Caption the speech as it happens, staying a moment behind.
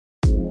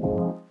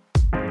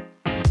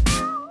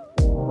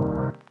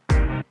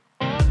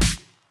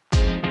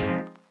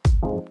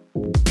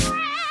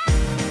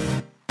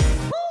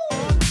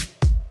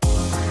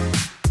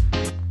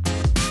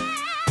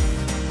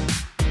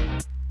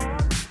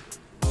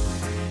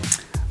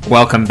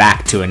Welcome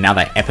back to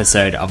another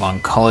episode of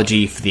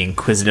Oncology for the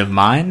Inquisitive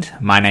Mind.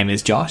 My name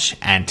is Josh,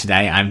 and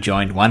today I'm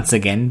joined once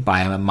again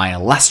by my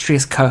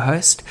illustrious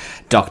co-host,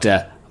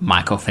 Dr.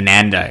 Michael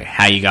Fernando.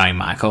 How are you going,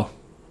 Michael?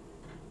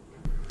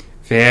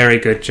 Very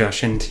good,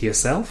 Josh. And to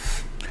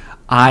yourself?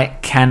 I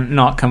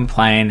cannot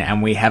complain,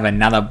 and we have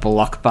another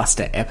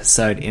blockbuster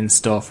episode in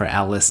store for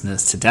our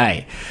listeners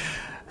today.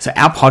 So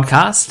our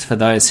podcast, for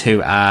those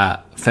who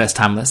are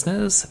first-time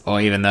listeners, or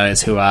even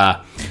those who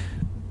are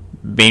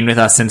been with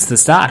us since the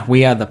start,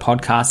 we are the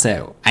podcast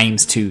that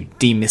aims to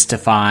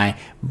demystify,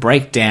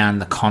 break down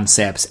the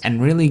concepts,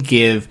 and really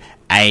give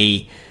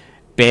a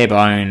bare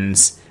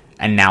bones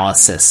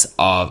analysis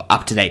of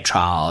up-to-date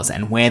trials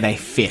and where they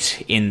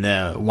fit in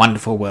the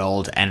wonderful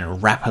world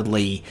and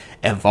rapidly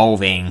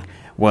evolving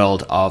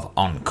world of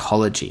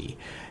oncology.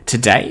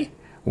 Today,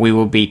 we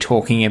will be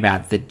talking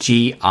about the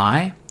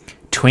GI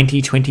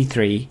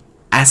 2023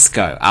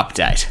 ASCO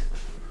update.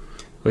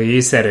 Well,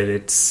 you said it.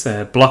 It's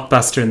a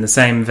blockbuster in the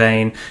same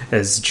vein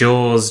as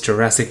Jaws,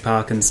 Jurassic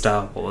Park, and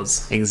Star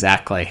Wars.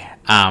 Exactly.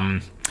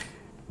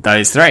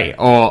 Those three.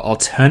 Or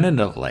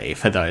alternatively,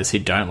 for those who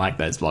don't like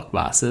those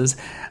blockbusters,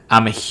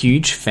 I'm a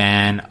huge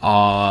fan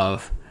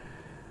of...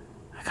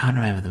 I can't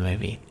remember the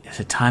movie. Is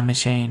it Time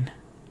Machine?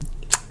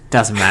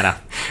 Doesn't matter.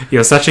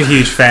 You're such a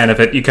huge fan of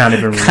it, you can't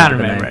even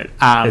remember it.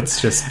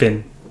 It's just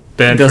been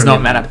burned. It does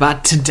not matter.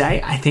 But today,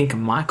 I think,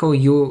 Michael,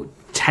 you'll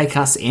take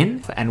us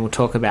in and we'll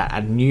talk about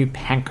a new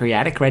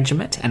pancreatic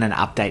regimen and an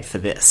update for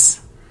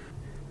this.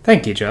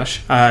 Thank you,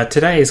 Josh.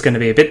 Today is going to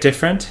be a bit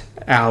different.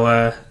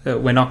 We're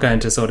not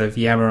going to sort of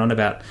yammer on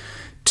about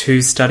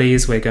two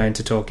studies. We're going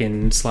to talk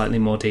in slightly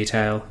more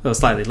detail, or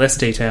slightly less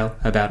detail,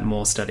 about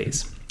more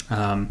studies.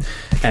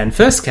 And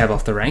first cab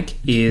off the rank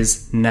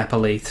is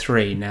NAPOLI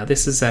 3. Now,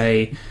 this is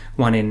a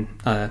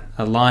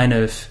line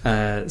of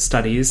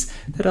studies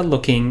that are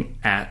looking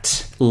at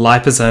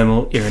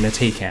liposomal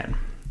irinotecan.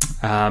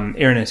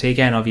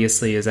 Irinotecan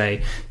obviously is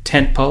a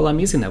tentpole, I'm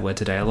using that word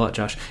today a lot,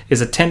 Josh, is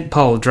a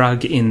tentpole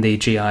drug in the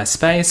GI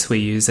space. We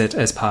use it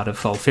as part of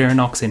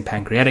FOLFIRINOX in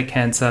pancreatic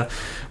cancer.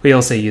 We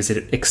also use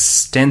it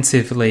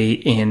extensively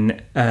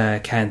in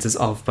cancers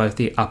of both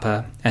the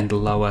upper and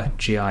lower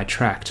GI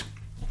tract.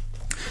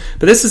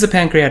 But this is a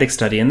pancreatic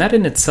study, and that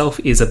in itself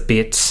is a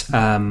bit,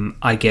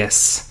 I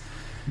guess,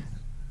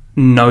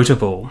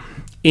 notable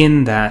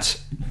in that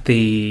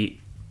the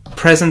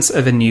presence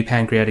of a new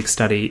pancreatic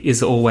study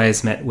is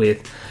always met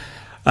with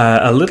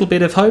a little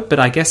bit of hope, but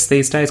I guess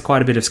these days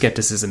quite a bit of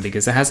skepticism,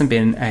 because there hasn't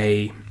been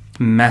a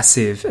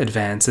massive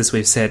advance, as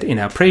we've said in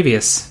our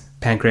previous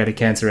pancreatic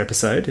cancer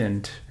episode,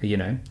 and,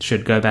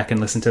 should go back and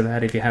listen to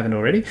that if you haven't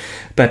already.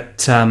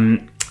 But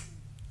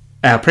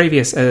our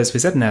previous, as we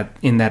said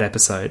in that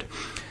episode,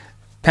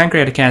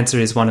 pancreatic cancer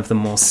is one of the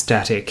more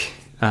static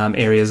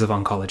areas of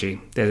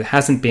oncology. There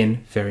hasn't been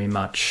very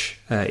much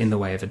in the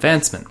way of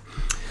advancement.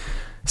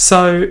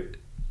 So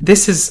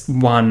this is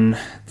one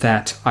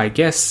that I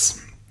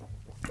guess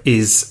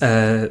is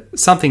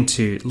something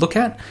to look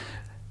at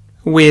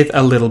with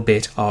a little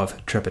bit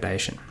of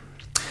trepidation.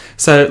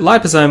 So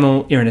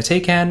liposomal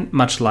irinotecan,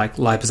 much like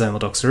liposomal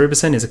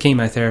doxorubicin, is a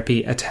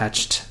chemotherapy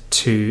attached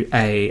to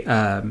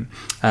a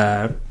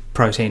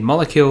protein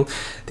molecule,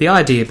 the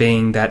idea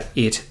being that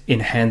it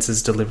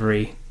enhances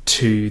delivery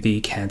to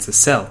the cancer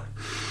cell.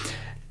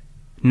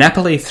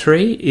 NAPOLI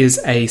 3 is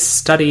a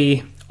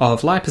study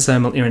of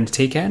liposomal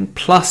irinotecan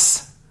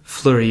plus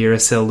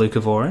fluorouracil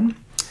leucovorin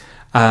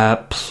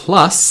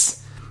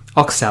plus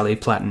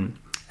oxaliplatin,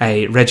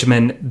 a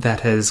regimen that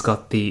has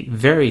got the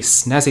very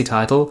snazzy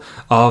title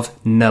of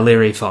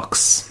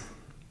NALIRIFOX,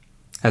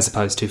 as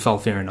opposed to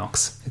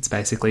FOLFIRINOX. It's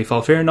basically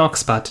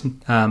FOLFIRINOX, but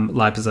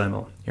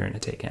liposomal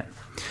irinotecan.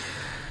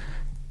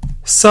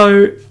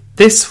 So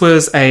this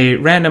was a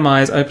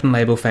randomized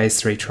open-label phase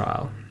 3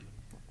 trial,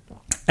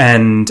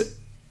 and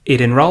it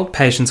enrolled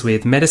patients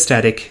with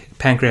metastatic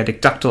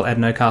pancreatic ductal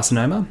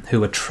adenocarcinoma who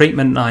were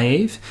treatment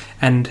naive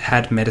and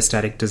had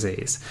metastatic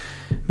disease.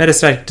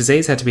 Metastatic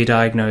disease had to be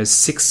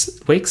diagnosed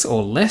 6 weeks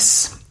or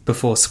less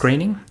before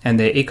screening, and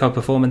their echo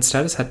performance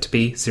status had to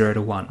be 0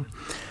 to 1.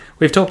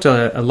 We've talked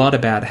a lot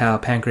about how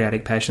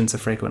pancreatic patients are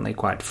frequently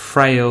quite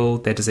frail,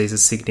 their disease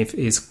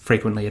is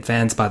frequently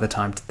advanced by the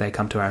time they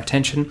come to our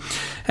attention,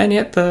 and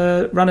yet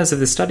the runners of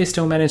this study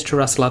still managed to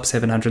rustle up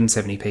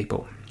 770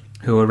 people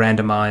who were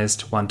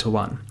randomized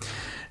 1-to-1.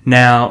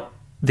 Now,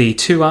 the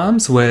two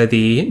arms were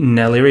the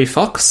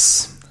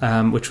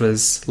NALIRIFOX, which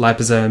was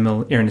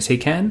liposomal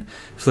irinotecan,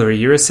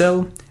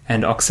 fluorouracil,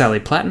 and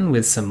oxaliplatin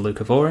with some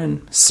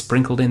leucovorin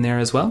sprinkled in there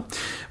as well,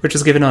 which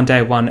was given on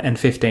day 1 and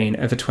 15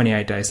 of a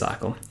 28-day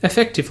cycle,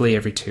 effectively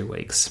every 2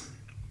 weeks.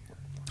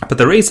 But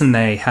the reason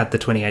they had the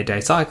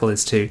 28-day cycle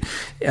is to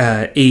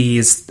for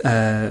ease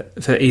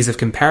of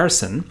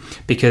comparison,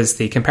 because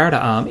the comparator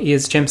arm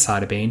is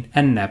gemcitabine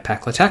and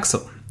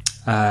nab-paclitaxel,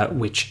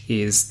 which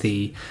is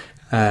the,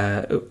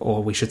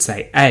 or we should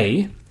say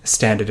a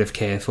standard of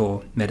care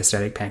for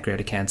metastatic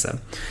pancreatic cancer.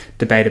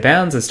 Debate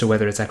abounds as to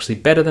whether it's actually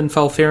better than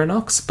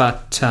FOLFIRINOX,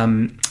 but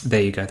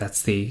there you go,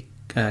 that's the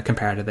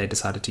comparator they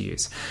decided to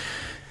use.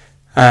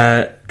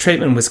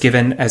 Treatment was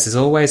given, as is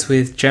always,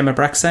 with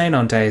gemabraxane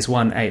on days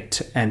 1,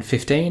 8, and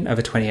 15 of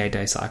a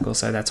 28-day cycle.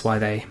 So that's why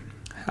they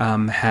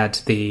had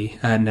the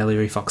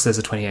NAPOLI as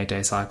a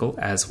 28-day cycle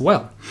as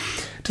well.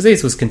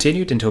 Disease was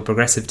continued until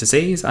progressive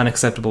disease,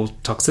 unacceptable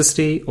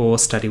toxicity, or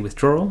study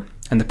withdrawal.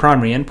 And the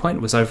primary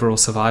endpoint was overall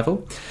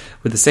survival,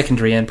 with the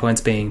secondary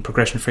endpoints being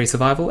progression-free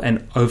survival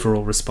and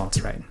overall response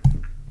rate.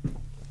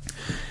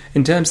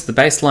 In terms of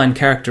the baseline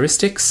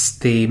characteristics,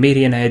 the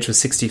median age was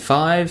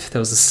 65. There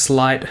was a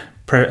slight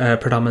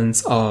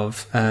predominance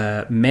of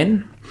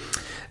men.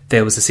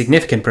 There was a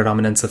significant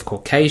predominance of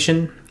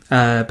Caucasian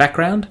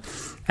background,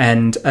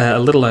 and a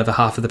little over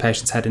half of the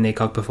patients had an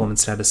ECOG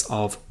performance status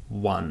of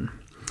 1.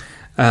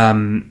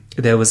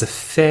 There was a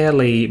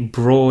fairly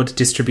broad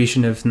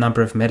distribution of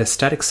number of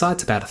metastatic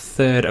sites, about a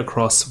third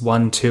across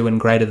 1, 2, and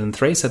greater than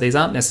 3, so these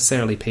aren't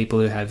necessarily people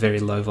who have very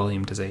low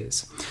volume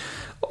disease.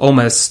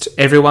 Almost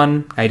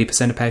everyone,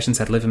 80% of patients,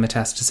 had liver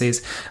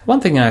metastases. One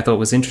thing I thought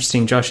was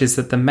interesting, Josh, is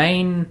that the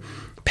main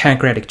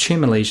pancreatic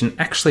tumour lesion,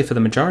 actually for the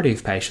majority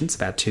of patients,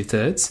 about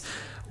 2/3,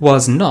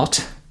 was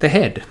not the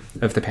head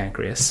of the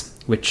pancreas,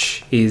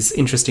 which is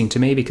interesting to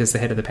me because the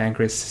head of the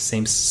pancreas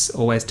seems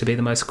always to be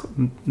the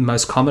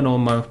most common or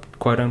more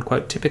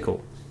quote-unquote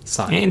typical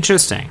site.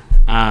 Interesting.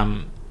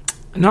 Not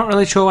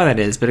really sure why that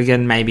is, but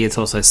again, maybe it's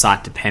also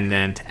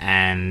site-dependent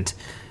and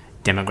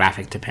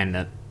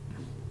demographic-dependent.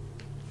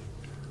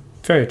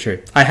 Very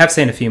true. I have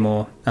seen a few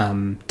more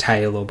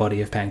tail or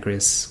body of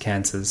pancreas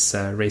cancers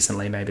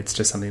recently. Maybe it's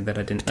just something that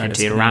I didn't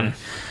notice. Empty run.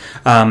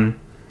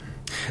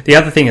 The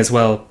other thing as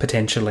well,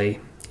 potentially,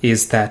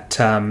 is that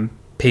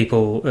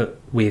people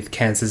with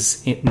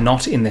cancers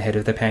not in the head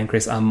of the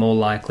pancreas are more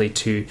likely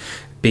to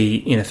be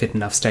in a fit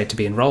enough state to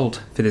be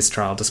enrolled for this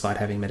trial despite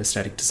having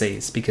metastatic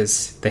disease,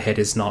 because the head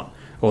is not,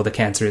 or the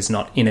cancer is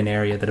not in an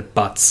area that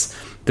abuts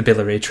the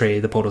biliary tree,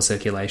 the portal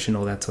circulation,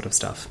 all that sort of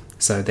stuff.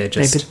 So they're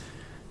just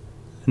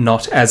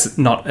not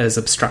as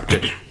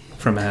obstructed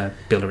from a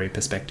biliary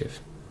perspective.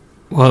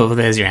 Well,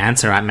 there's your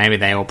answer, right? Maybe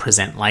they all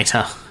present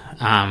later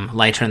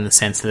in the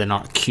sense that they're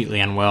not acutely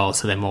unwell,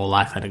 so they're more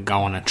likely to go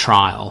on a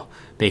trial.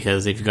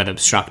 Because if you've got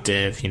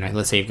obstructive,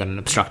 let's say you've got an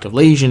obstructive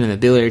lesion in the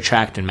biliary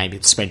tract and maybe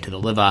it's spread to the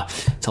liver,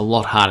 it's a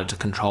lot harder to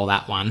control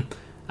that one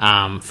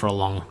for a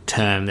long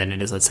term than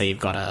it is, let's say you've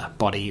got a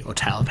body or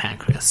tail of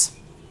pancreas.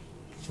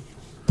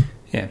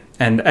 Yeah,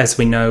 and as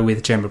we know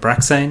with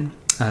gemabraxane,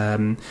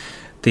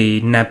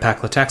 the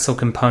nab-paclitaxel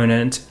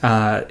component,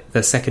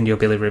 the second your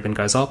bilirubin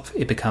goes up,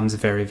 it becomes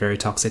very, very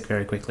toxic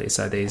very quickly.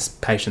 So these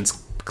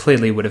patients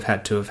clearly would have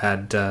had to have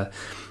had a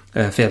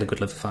fairly good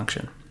liver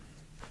function.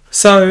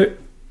 So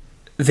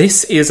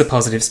this is a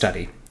positive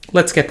study.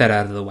 Let's get that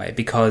out of the way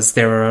because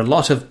there are a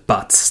lot of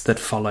buts that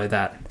follow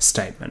that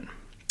statement.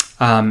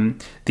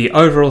 The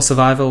overall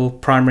survival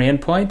primary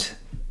endpoint,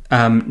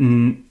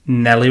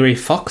 NAPOLI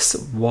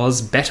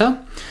was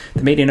better.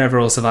 The median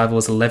overall survival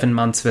was 11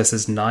 months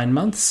versus 9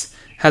 months.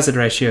 Hazard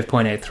ratio of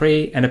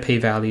 0.83 and a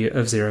p-value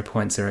of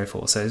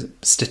 0.04. So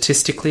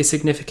statistically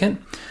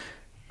significant.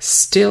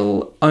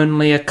 Still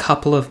only a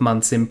couple of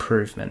months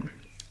improvement.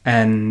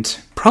 And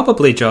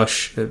probably,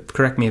 Josh,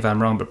 correct me if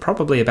I'm wrong, but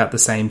probably about the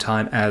same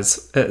time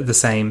as the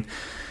same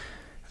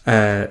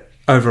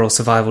overall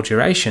survival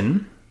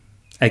duration,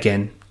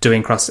 again,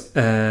 doing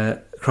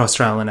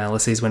cross-trial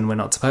analyses when we're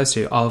not supposed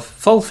to, of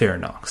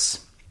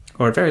FOLFIRINOX,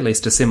 or at very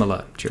least a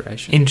similar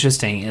duration.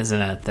 Interesting,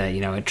 isn't it, that,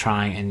 we're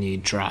trying a new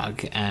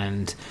drug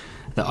and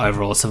the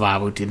overall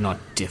survival did not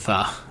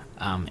differ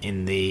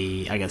in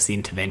the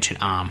intervention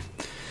arm.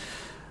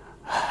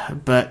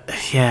 But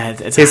yeah,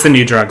 it's the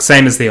new drug,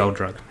 same as the old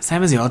drug.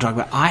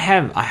 But I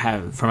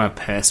have from a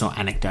personal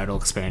anecdotal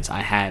experience, I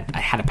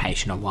had a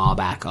patient a while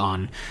back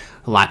on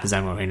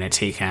liposomal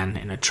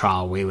irinotecan in a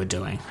trial we were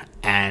doing,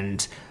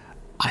 and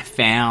I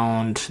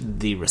found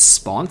the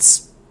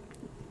response,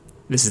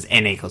 this is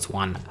N equals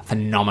 1,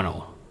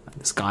 phenomenal.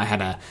 This guy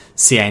had a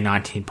CA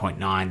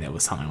 19.9 that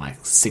was something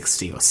like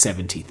 60 or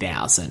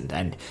 70,000,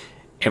 and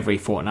every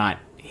fortnight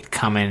he'd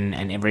come in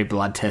and every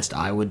blood test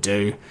I would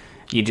do,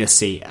 you just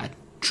see a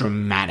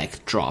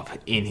dramatic drop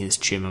in his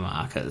tumour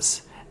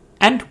markers.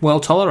 And well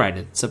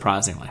tolerated,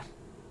 surprisingly.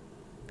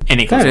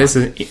 N equals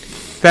 1.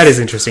 That is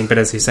interesting, but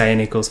as you say, N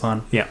equals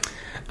 1. Yeah.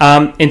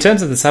 In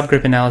terms of the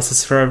subgroup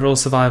analysis for overall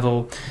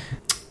survival,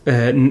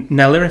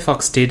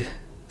 NAPOLI did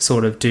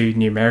sort of do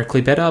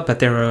numerically better, but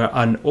there are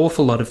an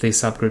awful lot of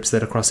these subgroups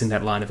that are crossing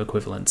that line of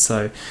equivalence.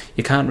 So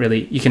you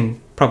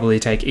can probably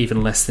take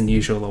even less than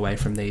usual away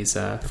from these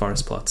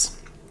forest plots.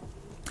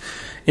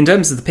 In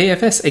terms of the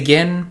PFS,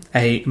 again,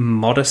 a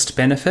modest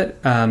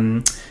benefit.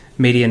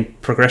 Median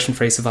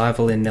progression-free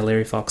survival in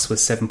NAPOLI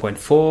was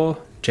 7.4,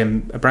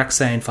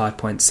 gemabraxane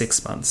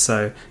 5.6 months.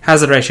 So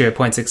hazard ratio of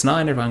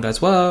 0.69, everyone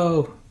goes,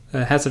 whoa!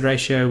 Hazard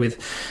ratio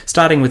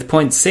starting with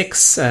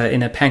 0.6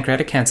 in a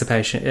pancreatic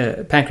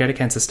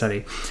cancer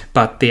study,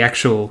 but the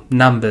actual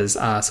numbers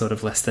are sort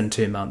of less than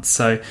 2 months.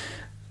 So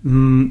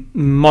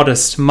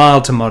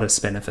mild to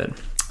modest benefit.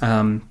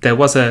 There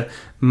was a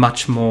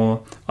much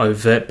more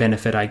overt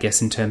benefit, I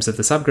guess, in terms of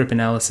the subgroup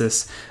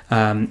analysis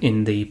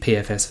in the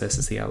PFS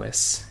versus the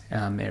OS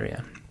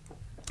area.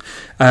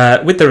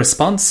 With the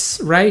response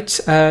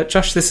rate,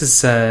 Josh, this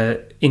is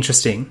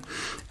interesting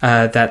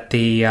that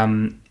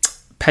the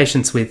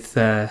patients with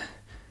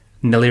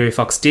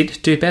NALIRIFOX did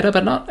do better,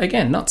 but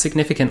not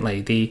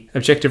significantly. The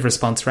objective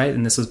response rate,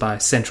 and this was by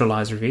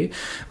centralized review,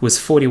 was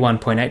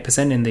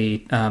 41.8% in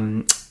the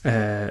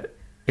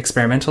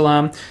experimental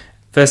arm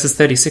versus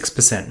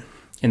 36%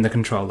 in the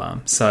control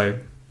arm. So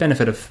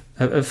benefit of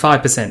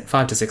 5%,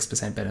 5 to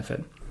 6%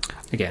 benefit.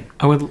 Again,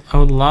 I would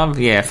love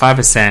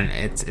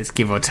 5%. It's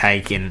give or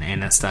take in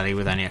a study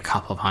with only a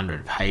couple of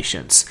hundred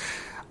patients.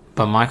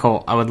 But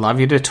Michael, I would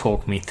love you to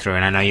talk me through,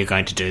 and I know you're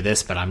going to do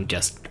this, but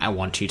I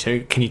want you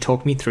to. Can you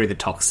talk me through the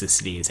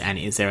toxicities, and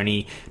is there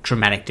any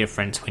dramatic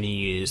difference when you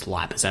use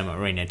liposomal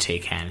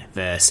irinotecan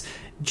versus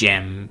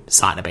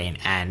gemcitabine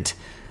and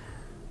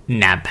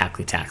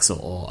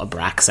nab-paclitaxel or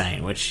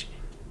Abraxane, which,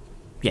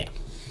 yeah.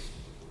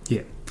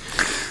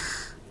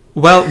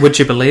 Well, would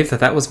you believe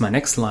that was my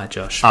next slide,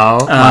 Josh?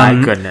 Oh,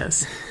 my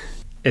goodness.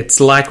 It's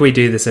like we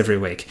do this every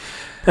week.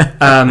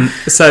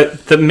 So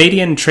the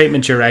median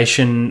treatment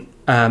duration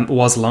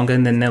was longer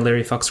than the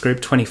NALIRIFOX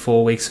group,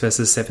 24 weeks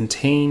versus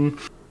 17.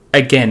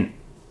 Again,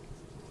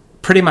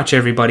 pretty much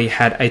everybody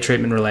had a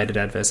treatment-related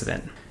adverse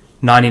event.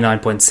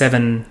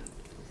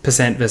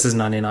 99.7% versus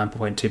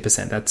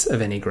 99.2%. That's of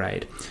any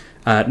grade.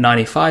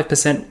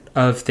 95%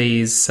 of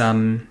these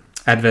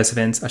adverse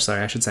events,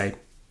 I should say,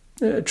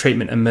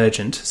 treatment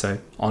emergent, so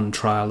on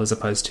trial as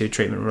opposed to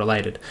treatment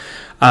related.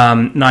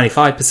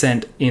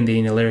 95% in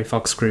the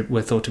NALIRIFOX group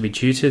were thought to be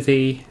due to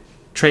the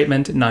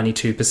treatment,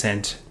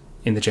 92%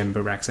 in the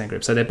Abraxane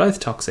group. So they're both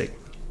toxic.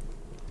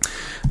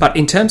 But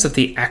in terms of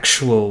the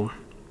actual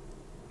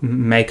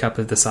makeup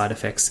of the side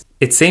effects,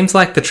 it seems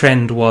like the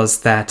trend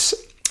was that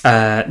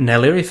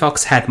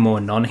NALIRIFOX had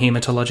more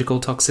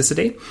non-hematological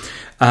toxicity,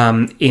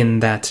 in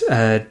that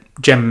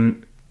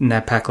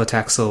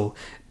nab-paclitaxel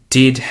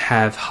did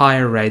have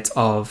higher rates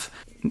of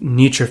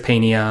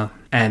neutropenia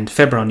and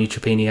febrile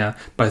neutropenia,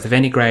 both of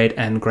any grade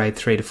and grade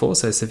 3 to 4,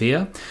 so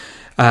severe,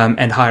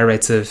 and higher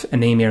rates of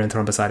anemia and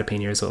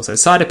thrombocytopenia as well. So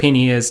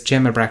cytopenias,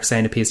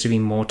 Abraxane appears to be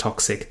more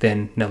toxic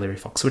than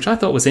NALIRIFOX, which I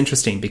thought was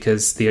interesting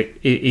because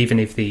even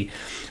if the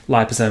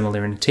liposomal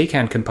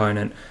irinotecan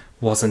component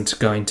wasn't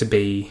going to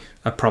be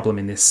a problem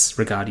in this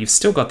regard, you've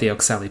still got the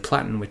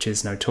oxaliplatin, which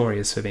is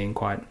notorious for being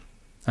quite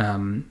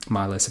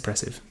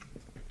myelosuppressive.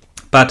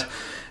 But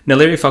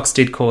NALIRIFOX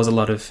did cause a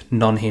lot of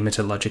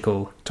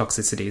non-hematological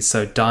toxicities.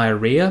 So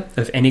diarrhea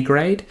of any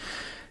grade,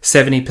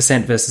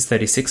 70% versus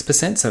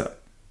 36%, so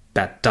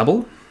about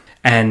double.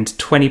 And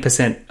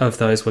 20% of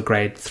those were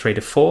grade 3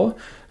 to 4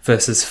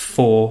 versus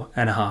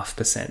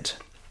 4.5%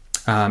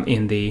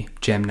 in the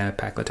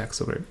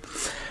nab-paclitaxel group.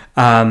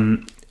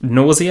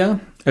 Nausea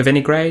of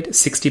any grade,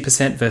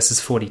 60% versus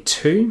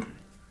 42%.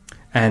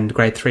 And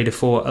grade 3 to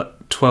 4,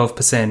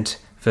 12%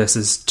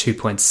 versus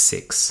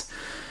 2.6%.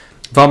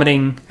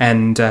 Vomiting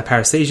and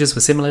paresthesias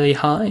were similarly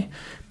high.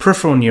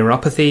 Peripheral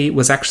neuropathy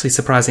was actually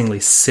surprisingly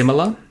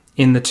similar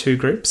in the two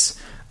groups.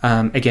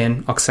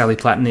 Again,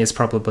 oxaliplatin is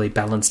probably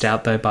balanced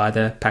out, though, by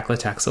the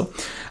paclitaxel.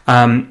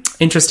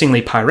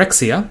 Interestingly,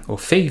 pyrexia, or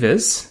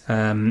fevers,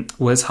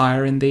 was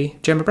higher in the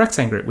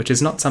Abraxane group, which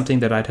is not something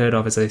that I'd heard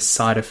of as a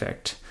side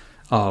effect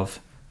of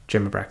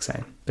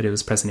Abraxane, but it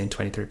was present in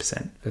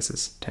 23%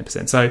 versus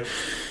 10%. So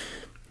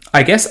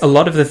I guess a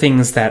lot of the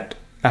things that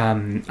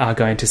are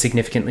going to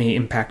significantly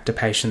impact a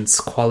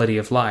patient's quality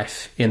of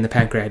life in the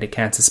pancreatic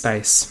cancer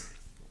space,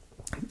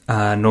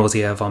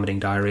 nausea, vomiting,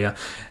 diarrhea.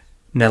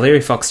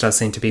 NALIRIFOX does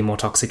seem to be more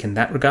toxic in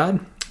that regard,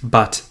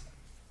 but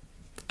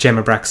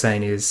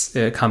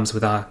Abraxane comes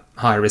with a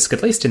higher risk,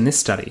 at least in this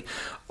study,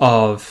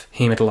 of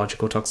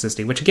hematological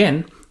toxicity, which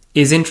again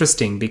is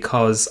interesting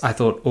because I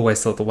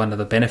always thought that one of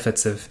the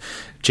benefits of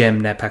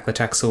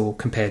nab-paclitaxel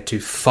compared to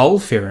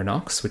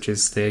FOLFIRINOX, which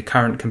is the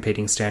current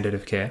competing standard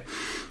of care,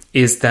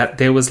 is that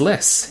there was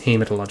less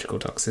hematological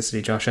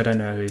toxicity. Josh, I don't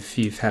know if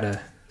you've had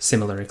a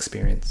similar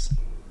experience.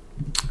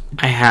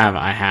 I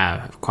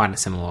have quite a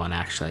similar one,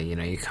 actually. You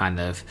know, you kind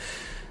of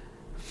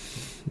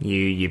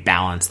you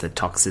balance the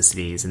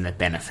toxicities and the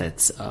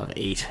benefits of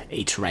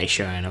each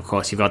ratio, and of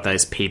course you've got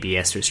those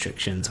PBS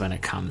restrictions when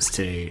it comes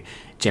to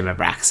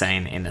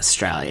Abraxane in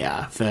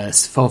Australia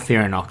versus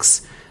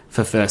FOLFIRINOX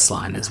for first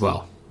line as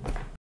well.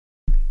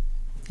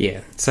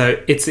 Yeah,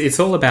 so it's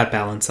all about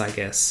balance, I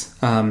guess.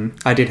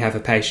 I did have a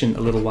patient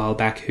a little while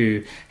back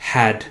who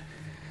had,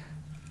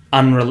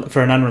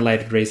 for an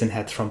unrelated reason,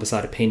 had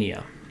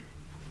thrombocytopenia.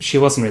 She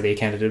wasn't really a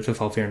candidate for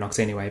FOLFIRINOX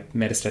anyway,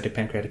 metastatic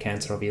pancreatic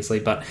cancer, obviously,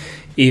 but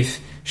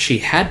if she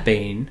had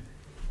been,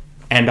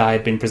 and I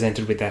had been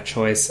presented with that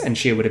choice, and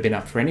she would have been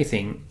up for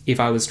anything, if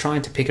I was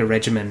trying to pick a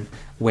regimen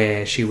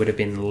where she would have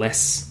been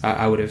less,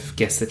 I would have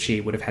guessed that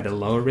she would have had a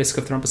lower risk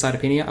of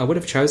thrombocytopenia, I would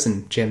have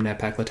chosen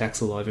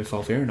nab-paclitaxel over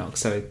FOLFIRINOX.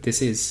 So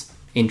this is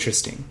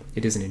interesting.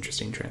 It is an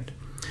interesting trend.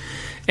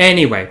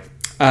 Anyway,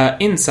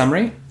 in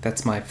summary,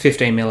 that's my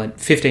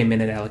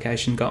 15-minute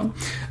allocation gone.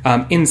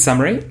 In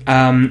summary,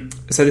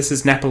 so this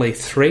is NAPOLI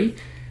 3.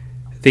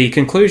 The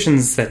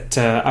conclusions that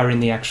are in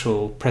the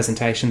actual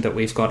presentation that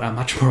we've got are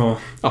much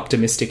more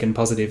optimistic and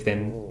positive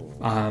than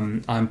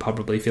I'm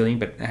probably feeling,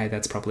 but hey,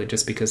 that's probably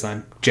just because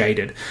I'm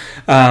jaded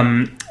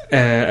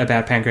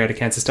about pancreatic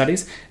cancer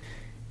studies.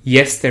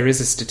 Yes, there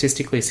is a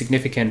statistically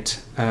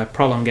significant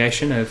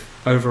prolongation of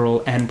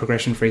overall and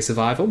progression-free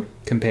survival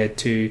compared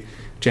to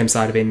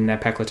gemcitabine and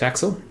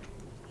nab-paclitaxel.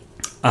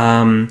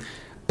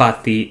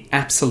 But the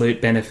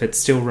absolute benefit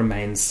still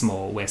remains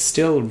small. We're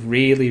still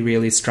really,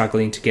 really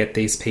struggling to get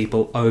these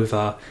people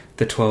over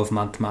the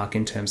 12-month mark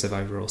in terms of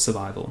overall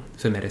survival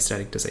for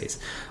metastatic disease.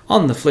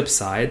 On the flip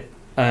side,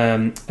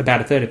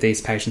 about a third of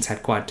these patients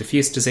had quite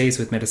diffuse disease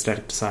with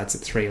metastatic sites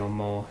at 3 or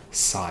more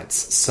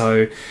sites.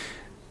 So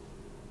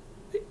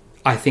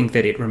I think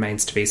that it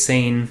remains to be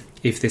seen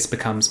if this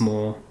becomes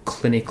more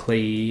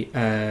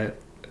clinically,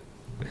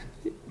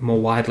 more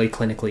widely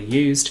clinically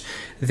used,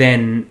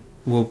 then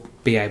we'll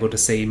be able to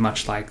see,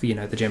 much like, the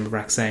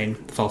Gemabraxane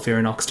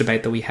FOLFIRINOX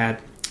debate that we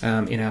had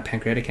in our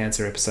pancreatic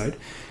cancer episode,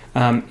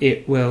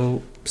 it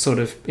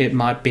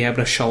might be able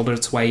to shoulder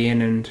its way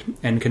in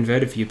and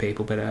convert a few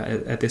people, but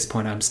at this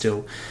point I'm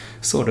still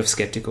sort of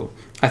skeptical.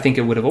 I think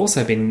it would have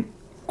also been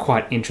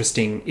quite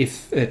interesting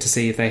if to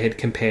see if they had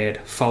compared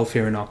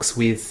FOLFIRINOX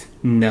with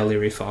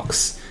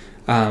NALIRIFOX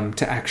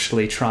to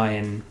actually try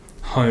and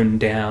hone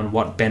down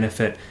what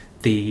benefit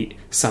the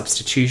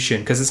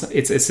substitution, because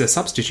it's a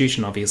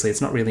substitution, obviously,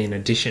 it's not really an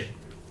addition,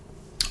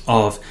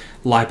 of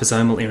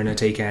liposomal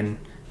irinotecan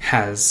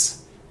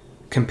has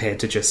compared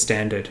to just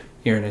standard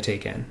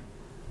irinotecan.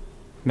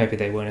 Maybe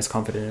they weren't as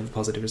confident in the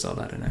positive result,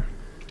 I don't know.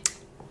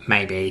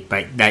 Maybe,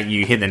 but that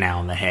you hit the nail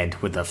on the head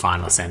with the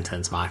final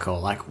sentence, Michael.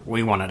 Like,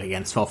 we want it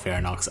against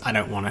FOLFIRINOX. I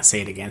don't want to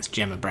see it against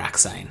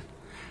Gemabraxane.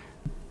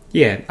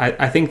 Yeah,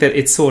 I think that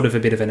it's sort of a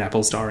bit of an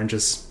apples to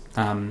oranges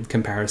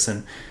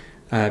comparison,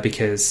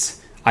 because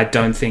I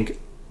don't think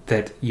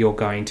that you're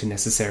going to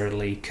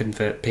necessarily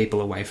convert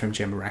people away from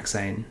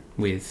Gemabraxane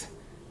with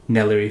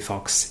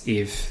NALIRIFOX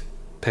if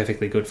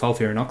perfectly good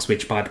FOLFIRINOX,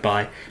 which by the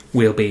by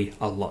will be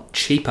a lot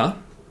cheaper,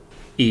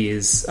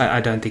 I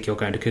don't think you're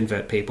going to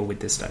convert people with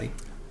this study.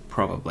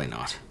 Probably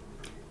not.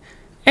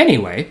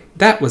 Anyway,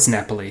 that was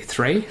NAPOLI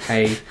 3,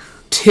 a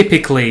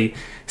typically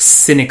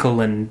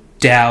cynical and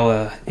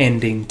dour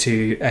ending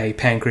to a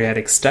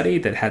pancreatic study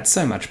that had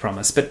so much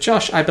promise. But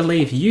Josh, I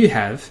believe you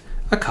have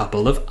a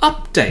couple of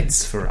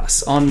updates for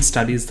us on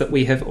studies that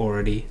we have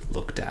already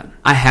looked at.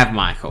 I have,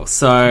 Michael.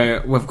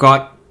 So we've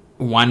got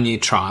one new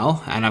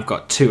trial and I've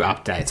got 2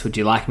 updates. Would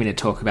you like me to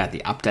talk about the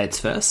updates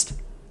first?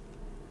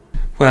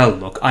 Well,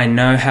 look, I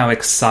know how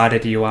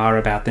excited you are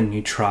about the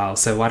new trial,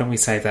 so why don't we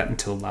save that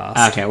until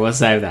last? Okay, we'll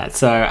save that.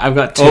 So I've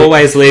got 2.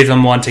 Always leave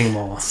them wanting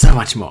more. So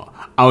much more.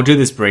 I'll do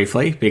this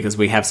briefly because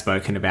we have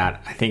spoken about,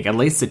 I think, at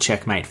least the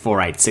CHECKMATE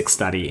 486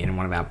 study in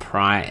one of our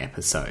prior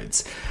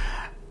episodes.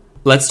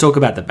 Let's talk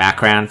about the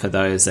background for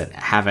those that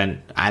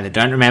either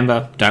don't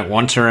remember, don't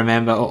want to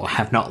remember, or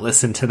have not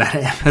listened to that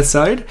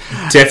episode.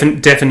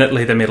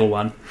 Definitely the middle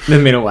one. The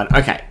middle one.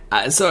 Okay.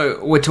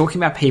 So we're talking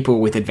about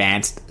people with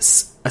advanced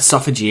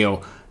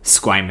esophageal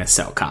squamous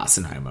cell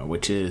carcinoma,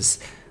 which is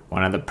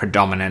one of the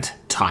predominant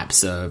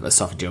types of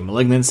esophageal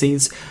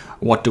malignancies.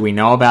 What do we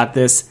know about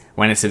this?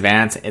 When it's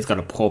advanced, it's got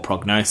a poor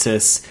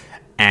prognosis,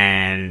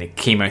 and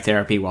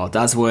chemotherapy, while it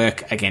does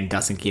work, again,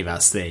 doesn't give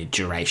us the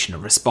duration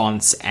of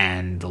response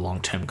and the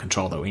long-term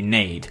control that we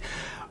need.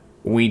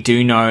 We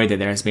do know that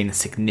there has been a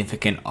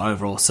significant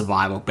overall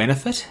survival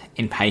benefit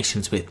in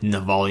patients with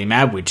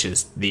nivolumab, which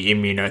is the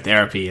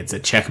immunotherapy. It's a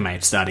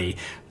CHECKMATE study,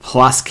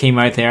 plus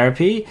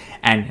chemotherapy,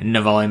 and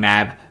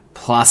nivolumab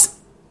plus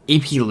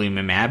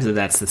ipilimumab, so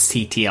that's the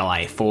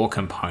CTLA-4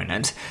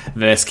 component,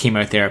 versus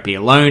chemotherapy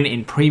alone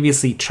in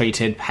previously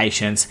treated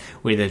patients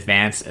with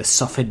advanced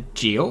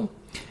esophageal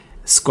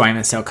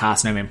squamous cell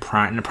carcinoma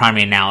in the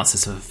primary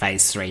analysis of a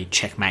phase 3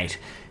 CHECKMATE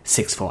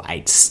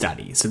 648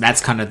 study. So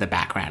that's kind of the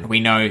background. We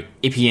know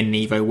Ipi and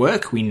Nivo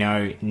work. We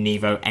know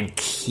Nivo and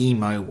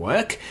chemo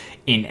work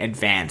in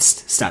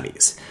advanced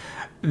studies.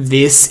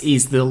 This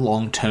is the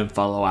long-term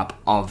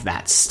follow-up of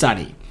that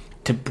study.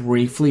 To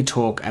briefly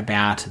talk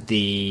about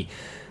the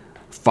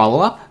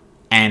follow-up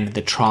and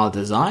the trial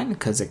design,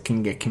 because it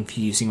can get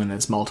confusing when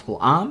there's multiple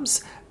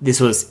arms. This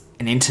was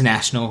an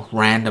international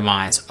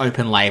randomized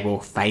open-label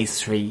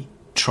phase 3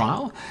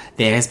 trial.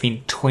 There has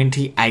been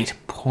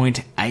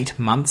 28.8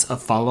 months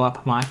of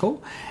follow-up,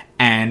 Michael,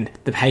 and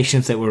the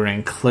patients that were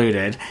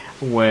included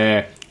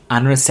were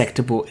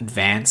unresectable,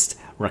 advanced,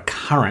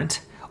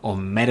 recurrent, or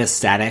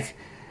metastatic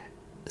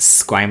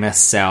squamous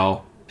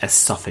cell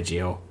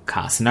esophageal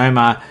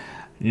carcinoma,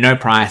 no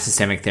prior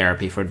systemic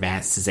therapy for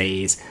advanced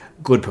disease,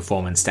 good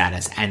performance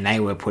status, and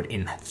they were put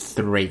in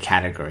 3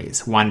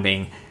 categories. 1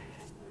 being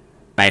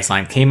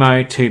baseline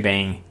chemo, 2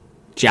 being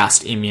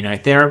just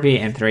immunotherapy,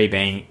 and 3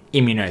 being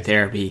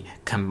immunotherapy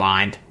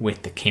combined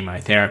with the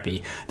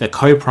chemotherapy. The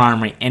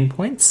co-primary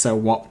endpoints, so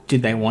what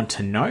did they want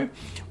to know,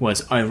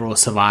 was overall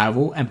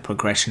survival and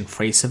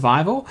progression-free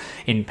survival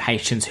in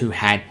patients who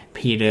had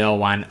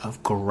PD-L1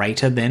 of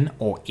greater than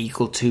or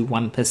equal to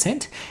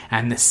 1%,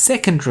 and the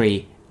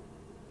secondary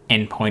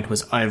endpoint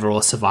was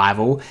overall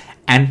survival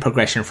and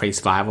progression-free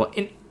survival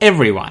in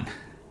everyone.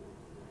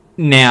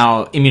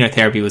 Now,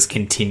 immunotherapy was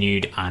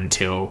continued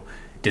until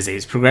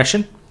disease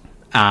progression,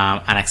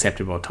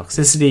 unacceptable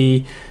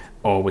toxicity,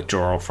 or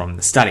withdrawal from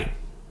the study.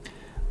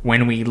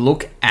 When we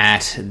look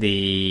at I'm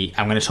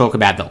going to talk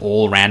about the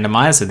all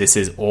randomized, so this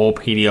is all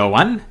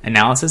PD-L1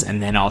 analysis,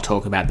 and then I'll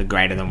talk about the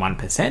greater than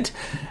 1%.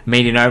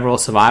 Median overall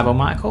survival,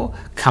 Michael,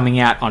 coming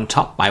out on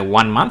top by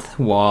 1 month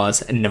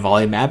was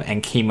nivolumab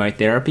and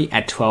chemotherapy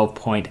at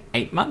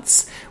 12.8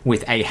 months,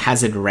 with a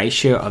hazard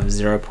ratio of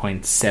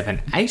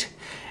 0.78,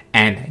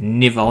 and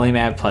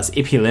nivolumab plus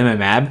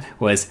ipilimumab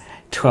was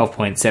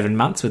 12.7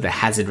 months with a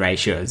hazard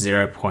ratio of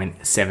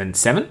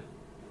 0.77.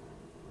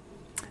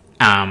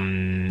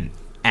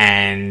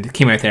 And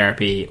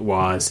chemotherapy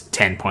was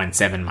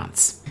 10.7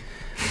 months.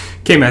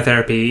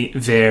 Chemotherapy,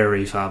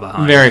 very far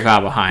behind. Very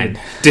far behind.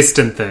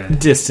 Distant third.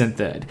 Distant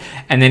third.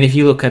 And then if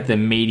you look at the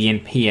median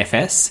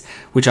PFS,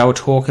 which I will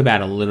talk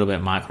about a little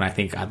bit, Michael, and I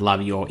think I'd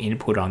love your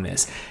input on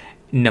this.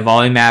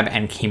 Nivolumab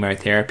and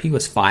chemotherapy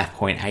was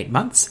 5.8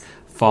 months,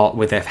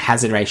 with a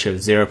hazard ratio of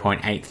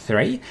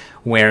 0.83,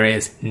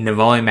 whereas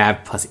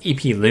nivolumab plus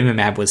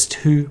ipilimumab was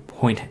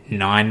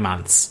 2.9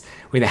 months,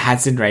 with a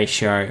hazard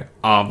ratio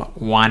of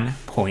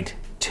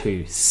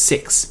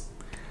 1.26.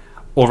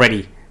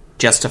 Already,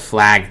 just to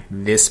flag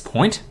this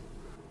point,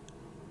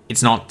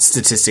 it's not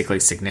statistically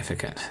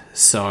significant.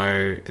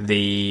 So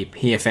the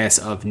PFS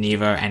of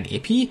Nivo and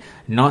Ipi,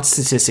 not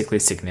statistically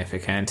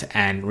significant,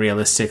 and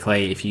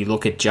realistically, if you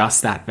look at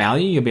just that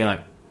value, you'll be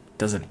like,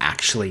 does it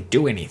actually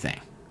do anything?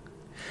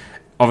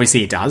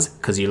 Obviously it does,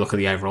 because you look at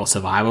the overall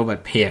survival,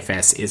 but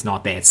PFS is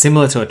not there. It's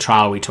similar to a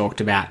trial we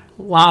talked about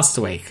last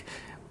week,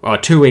 or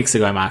 2 weeks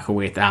ago, Michael,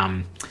 with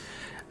renal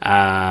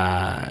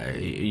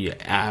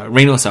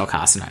cell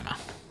carcinoma.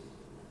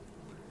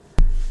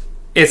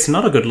 It's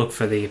not a good look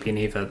for the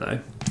Ipi-Nivo,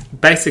 though.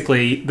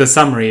 Basically, the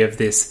summary of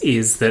this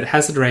is that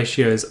hazard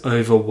ratios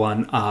over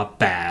 1 are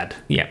bad.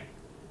 Yeah.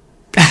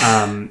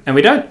 And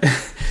we don't...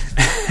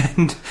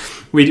 and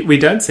we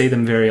don't see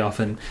them very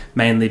often,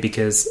 mainly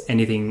because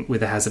anything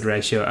with a hazard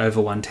ratio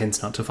over 1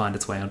 tends not to find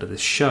its way onto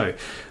this show.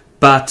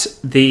 But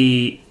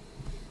it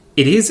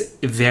is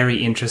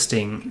very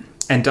interesting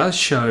and does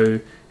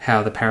show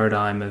how the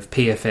paradigm of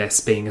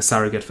PFS being a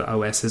surrogate for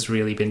OS has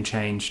really been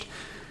changed,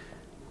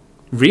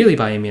 really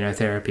by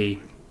immunotherapy,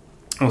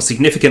 or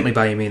significantly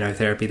by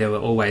immunotherapy. There were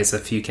always a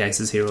few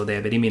cases here or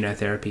there, but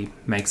immunotherapy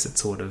makes it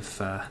sort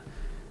of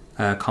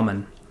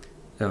common,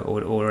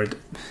 or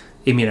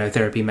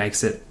immunotherapy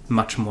makes it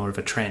much more of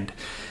a trend.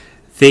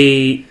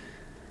 The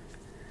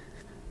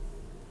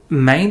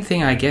main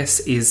thing, I guess,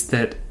 is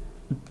that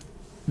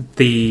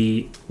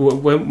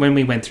when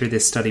we went through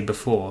this study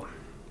before,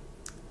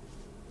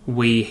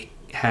 we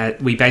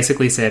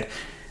basically said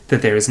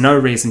that there is no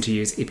reason to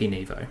use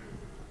Ipi-Nivo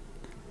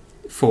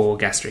for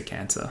gastric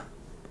cancer,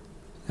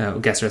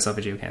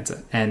 gastroesophageal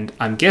cancer. And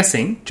I'm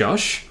guessing,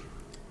 Josh,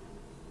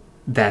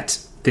 that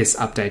this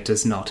update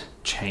does not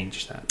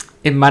change that.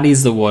 It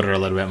muddies the water a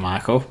little bit,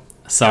 Michael.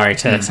 Sorry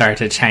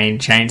to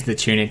change the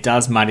tune. It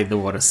does muddy the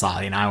water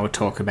slightly, and I will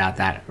talk about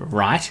that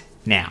right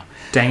now.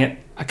 Dang it.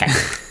 Okay.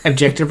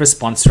 Objective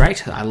response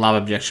rate. I love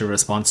objective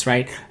response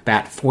rate.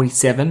 About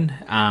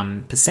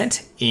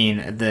 47%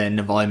 in the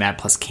nivolumab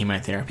plus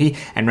chemotherapy.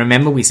 And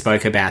remember, we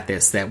spoke about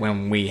this, that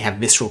when we have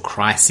visceral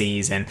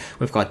crises and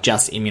we've got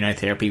just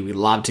immunotherapy, we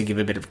love to give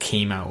a bit of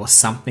chemo or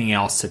something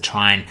else to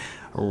try and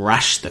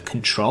rush the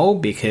control,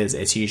 because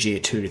it's usually a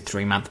 2 to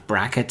 3 month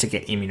bracket to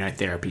get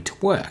immunotherapy to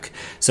work.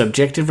 So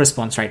objective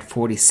response rate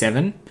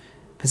 47%,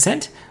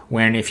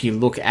 whereas if you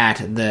look at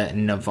the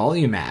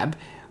nivolumab,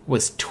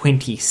 was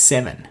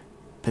 27%.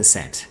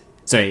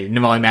 So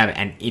nivolumab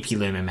and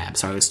ipilimumab,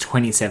 so it was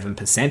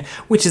 27%,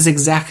 which is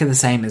exactly the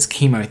same as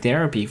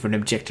chemotherapy for an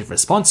objective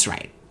response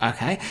rate,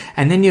 okay?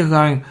 And then you're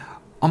going,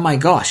 oh my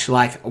gosh,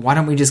 like, why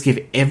don't we just give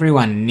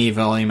everyone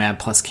nivolumab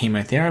plus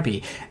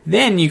chemotherapy?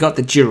 Then you got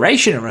the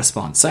duration of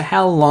response. So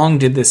how long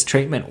did this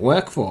treatment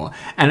work for?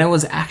 And it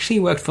was actually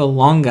worked for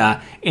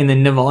longer in the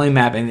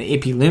nivolumab and the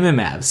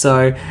ipilimumab.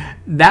 So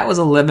that was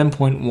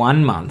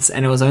 11.1 months,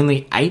 and it was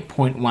only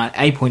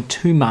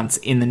 8.2 months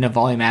in the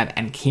nivolumab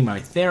and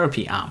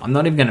chemotherapy arm. I'm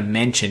not even going to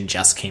mention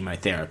just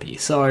chemotherapy.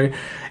 So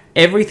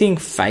everything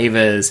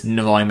favors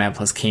nivolumab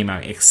plus chemo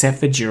except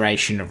for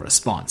duration of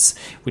response,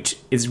 which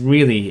is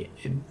really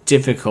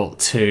difficult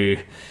to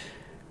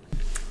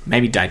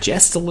maybe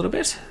digest a little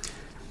bit.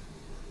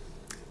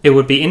 It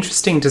would be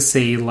interesting to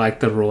see like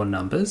the raw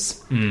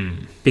numbers,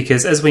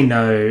 because as we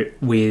know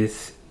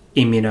with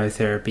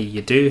immunotherapy,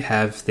 you do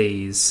have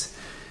these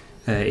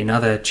in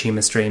other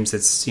tumour streams.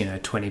 It's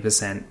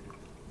 20%.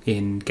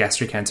 In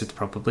gastric cancer, it's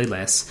probably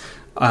less.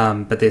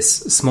 But there's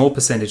small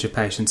percentage of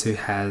patients who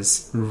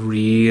has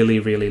really,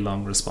 really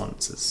long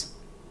responses.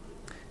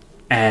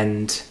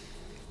 And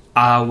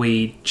are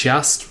we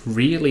just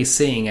really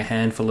seeing a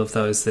handful of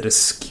those that are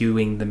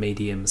skewing the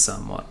medium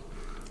somewhat?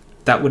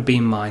 That would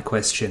be my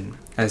question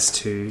as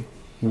to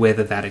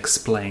whether that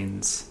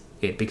explains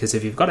it. Because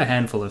if you've got a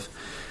handful of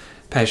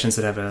patients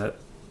that have a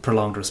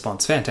prolonged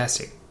response,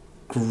 fantastic.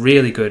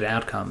 Really good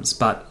outcomes,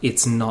 but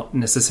it's not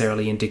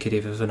necessarily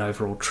indicative of an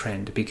overall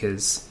trend,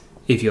 because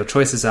if your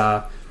choices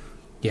are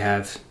you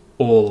have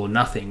all or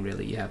nothing,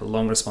 really, you have a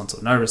long response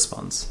or no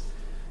response,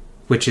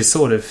 which is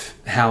sort of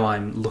how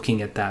I'm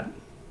looking at that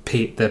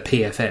the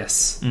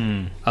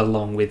PFS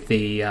along with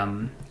the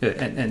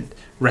and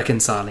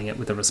reconciling it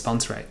with the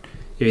response rate.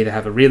 You either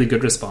have a really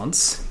good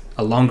response,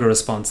 a longer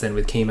response than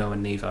with chemo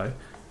and nivo,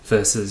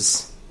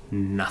 versus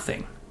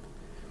nothing.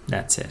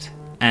 That's it.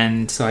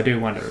 And so I do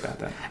wonder about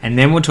that. And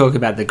then we'll talk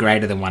about the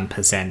greater than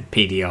 1%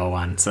 PDL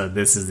one. So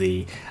this is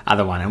the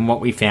other one. And what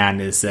we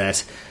found is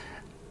that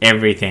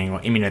everything,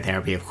 well,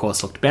 immunotherapy, of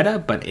course, looked better.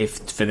 But if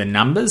for the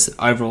numbers,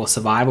 overall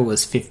survival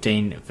was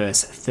 15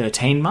 versus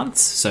 13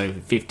 months. So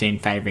 15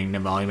 favouring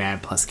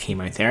nivolumab plus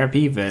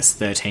chemotherapy versus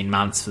 13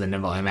 months for the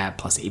nivolumab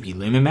plus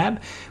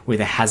ipilimumab,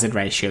 with a hazard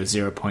ratio of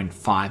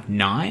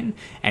 0.59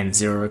 and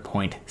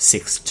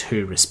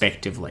 0.62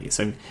 respectively.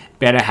 So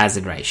better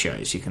hazard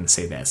ratios, you can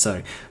see there.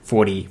 So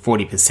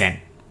 40%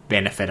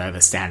 benefit over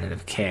standard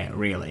of care,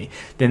 really.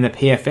 Then the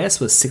PFS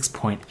was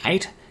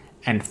 6.8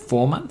 and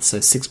 4 months, so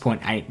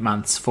 6.8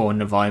 months for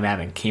nivolumab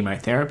and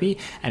chemotherapy,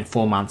 and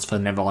 4 months for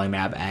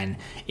nivolumab and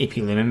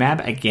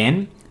ipilimumab.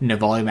 Again,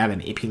 nivolumab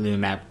and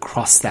ipilimumab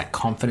crossed that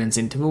confidence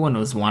interval and it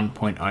was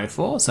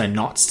 1.04, so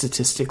not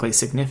statistically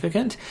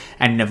significant,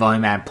 and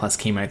nivolumab plus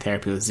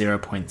chemotherapy was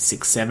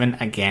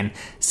 0.67, again,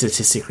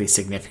 statistically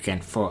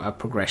significant for a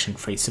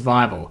progression-free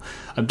survival.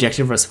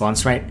 Objective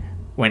response rate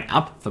went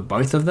up for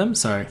both of them,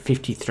 so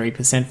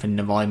 53% for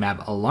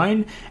nivolumab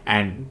alone,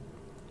 and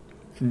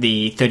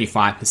the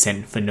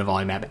 35% for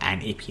nivolumab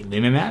and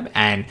ipilimumab,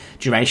 and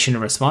duration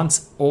of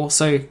response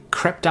also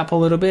crept up a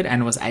little bit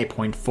and was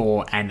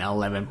 8.4 and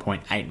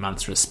 11.8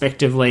 months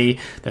respectively,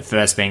 the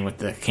first being with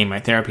the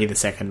chemotherapy, the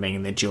second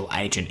being the dual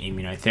agent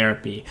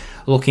immunotherapy.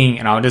 Looking,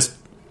 and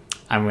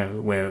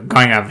we're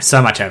going over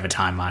so much over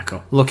time,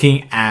 Michael,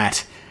 looking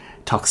at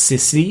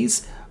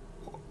toxicities,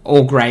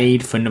 all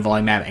grade for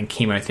nivolumab and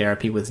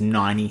chemotherapy was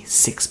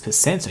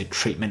 96%, so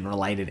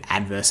treatment-related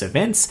adverse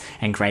events,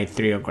 and grade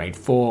 3 or grade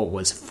 4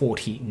 was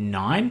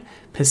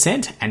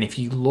 49%. And if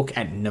you look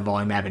at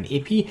nivolumab and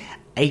ipi,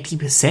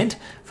 80%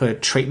 for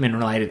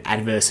treatment-related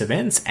adverse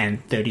events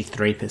and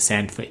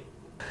 33% for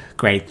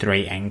grade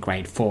 3 and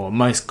grade 4.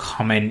 Most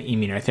common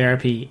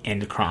immunotherapy: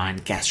 endocrine,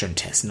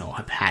 gastrointestinal,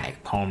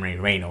 hepatic, pulmonary,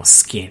 renal,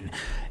 skin.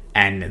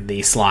 And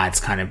the slides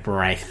kind of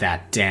break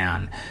that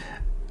down.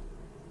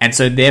 And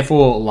so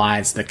therefore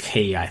lies the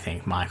key, I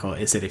think, Michael,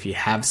 is that if you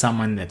have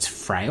someone that's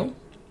frail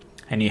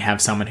and you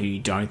have someone who you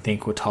don't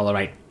think will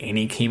tolerate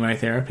any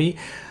chemotherapy,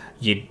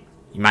 you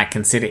might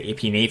consider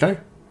ipi-nivo,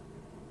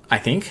 I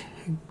think,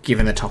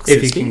 given the toxicity.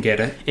 If you can get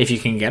it. If you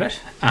can get it.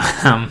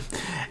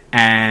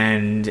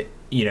 And,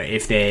 you know,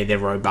 if they're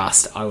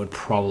robust, I would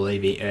probably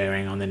be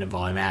erring on the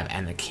nivolumab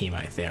and the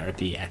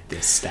chemotherapy at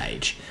this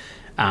stage.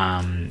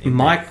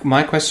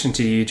 My question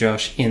to you,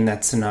 Josh, in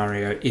that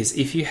scenario is,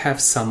 if you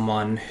have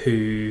someone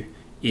who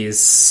is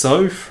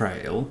so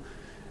frail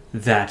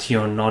that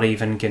you're not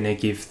even going to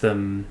give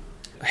them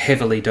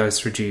heavily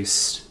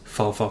dose-reduced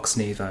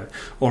FOLFOX-nivo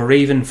or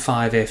even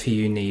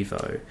 5-FU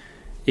nivo,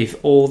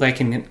 if all they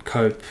can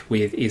cope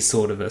with is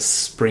sort of a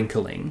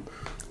sprinkling,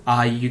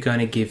 are you going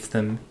to give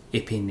them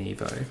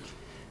ipi-nivo?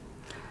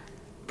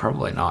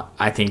 Probably not.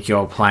 I think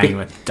you're playing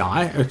with your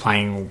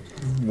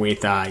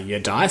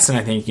dice, and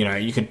I think, you know,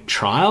 you could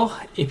trial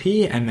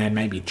ipi and then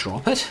maybe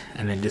drop it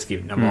and then just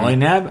give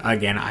nivolumab.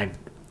 Again, I'd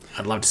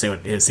love to see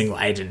what a single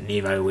agent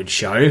nivo would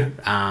show.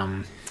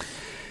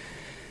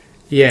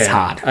 It's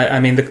hard. I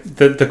mean,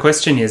 the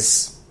question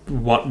is,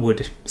 what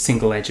would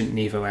single agent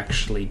nivo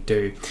actually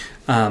do?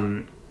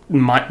 My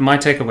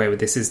takeaway with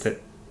this is that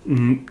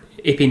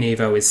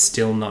ipi-nivo is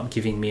still not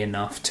giving me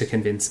enough to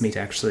convince me to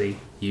actually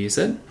use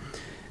it.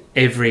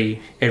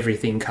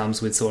 Everything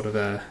comes with sort of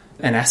an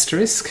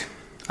asterisk,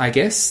 I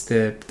guess.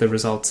 The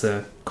results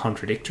are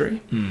contradictory.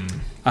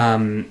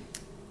 And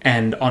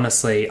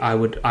honestly, I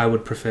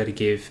would prefer to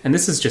give, and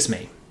this is just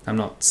me, I'm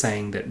not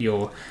saying that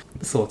your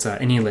thoughts are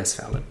any less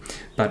valid,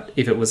 but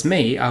if it was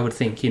me, I would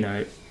think, you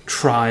know,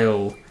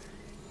 trial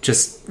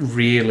just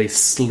really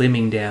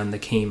slimming down the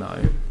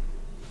chemo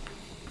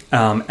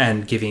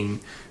and giving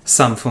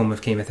some form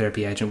of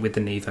chemotherapy agent with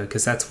the nivo,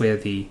 because that's where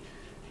the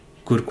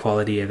good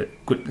quality of it,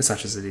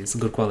 such as it is,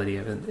 good quality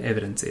of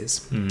evidence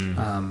is,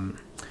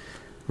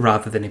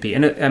 rather than ipi.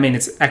 And I mean,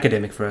 it's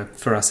academic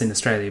for us in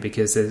Australia,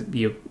 because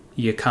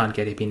you can't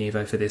get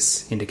ipi-nivo for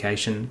this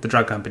indication. The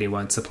drug company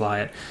won't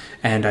supply it,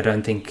 and I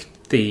don't think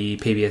the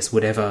PBS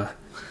would ever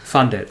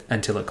fund it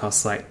until it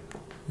costs like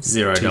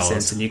 $0, 2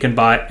 cents, and you can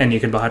buy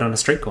it on a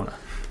street corner.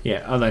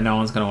 Yeah, although no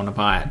one's going to want to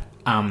buy it.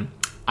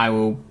 I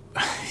will.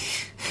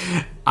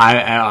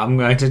 I'm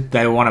going to.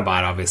 They want to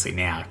buy it obviously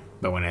now,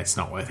 but when it's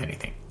not worth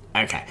anything.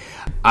 Okay,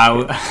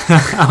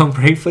 I'll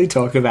briefly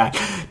talk about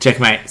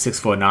CheckMate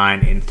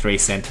 649 in 3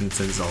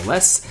 sentences or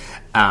less.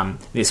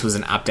 This was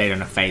an update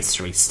on a phase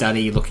 3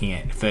 study looking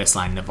at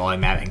first-line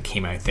nivolumab and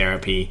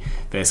chemotherapy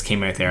versus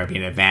chemotherapy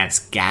in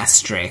advanced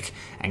gastric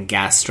and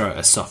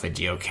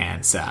gastroesophageal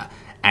cancer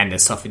and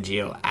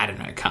esophageal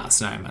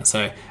adenocarcinoma.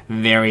 So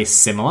very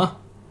similar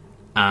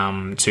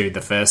to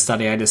the first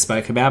study I just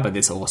spoke about, but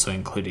this also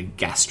included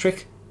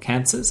gastric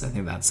cancers. I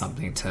think that's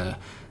something to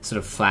sort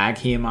of flag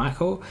here,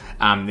 Michael.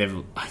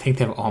 I think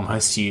they've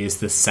almost used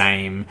the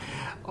same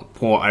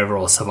poor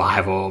overall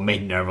survival,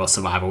 median overall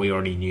survival. We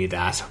already knew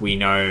that. We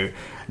know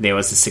there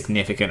was a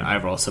significant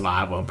overall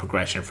survival and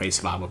progression-free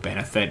survival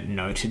benefit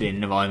noted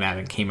in nivolumab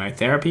and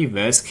chemotherapy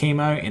versus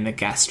chemo in the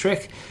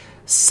gastric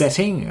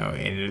setting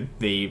in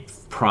the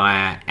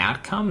prior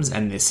outcomes,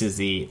 and this is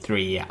the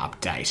 3-year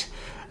update.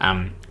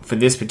 For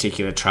this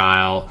particular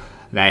trial,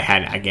 they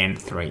had, again,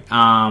 3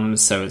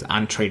 arms, so it was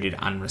untreated,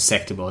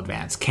 unresectable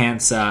advanced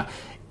cancer,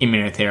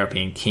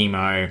 immunotherapy and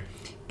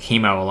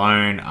chemo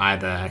alone,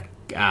 either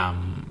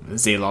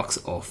Zelox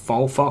or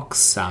Folfox,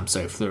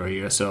 so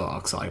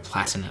fluorouracil,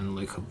 oxaliplatin and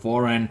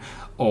leucovorin,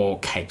 or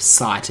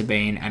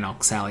capecitabine and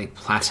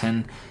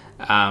oxaliplatin,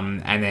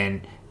 and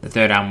then the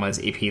third arm was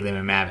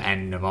ipilimumab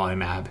and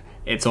nivolumab.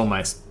 It's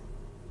almost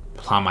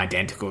plumb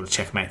identical to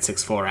CheckMate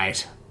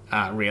 648,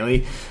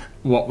 really.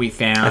 What we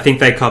found... I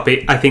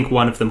think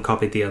one of them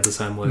copied the other's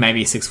homework.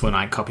 Maybe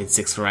 649 copied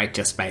 648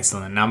 just based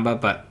on the number,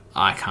 but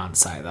I can't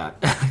say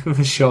that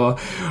for sure.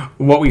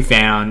 What we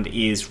found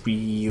is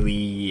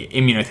really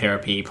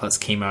immunotherapy plus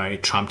chemo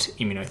trumped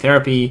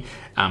immunotherapy.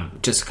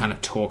 Just to kind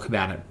of talk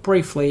about it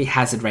briefly,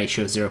 hazard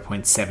ratio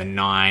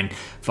 0.79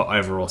 for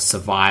overall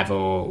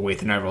survival,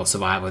 with an overall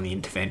survival in the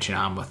intervention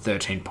arm of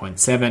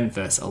 13.7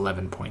 versus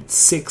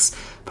 11.6.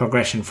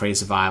 Progression-free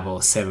survival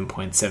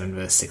 7.7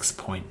 versus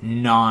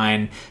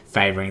 6.9,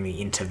 favouring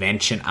the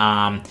intervention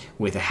arm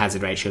with a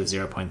hazard ratio of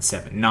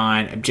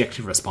 0.79.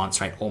 Objective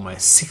response rate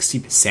almost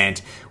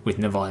 60% with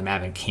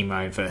nivolumab and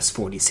chemo versus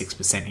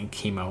 46% in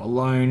chemo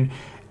alone.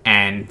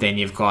 And then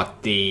you've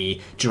got the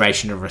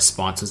duration of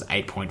response was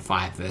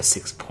 8.5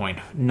 versus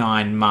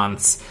 6.9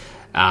 months,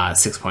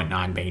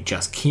 6.9 being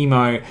just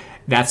chemo.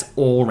 That's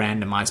all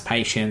randomized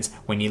patients.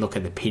 When you look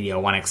at the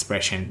PD-L1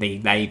 expression,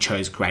 they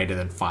chose greater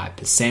than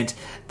 5%.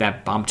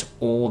 That bumped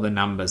all the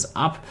numbers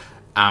up.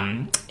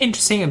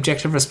 Interesting,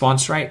 objective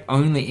response rate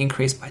only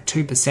increased by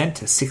 2%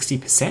 to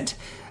 60%.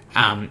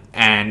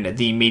 And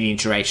the median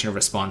duration of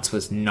response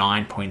was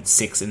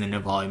 9.6 in the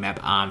nivolumab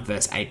arm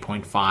versus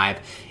 8.5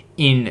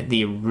 in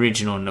the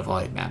original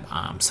nivolumab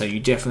arm. So you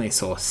definitely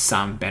saw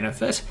some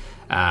benefit,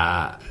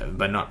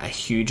 but not a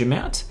huge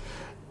amount.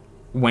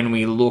 When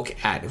we look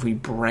at, if we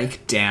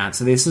break down,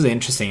 so this is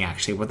interesting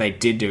actually, what they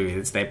did do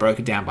is they broke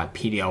it down by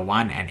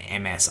PD-L1 and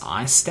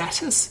MSI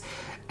status.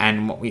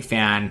 And what we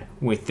found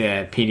with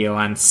the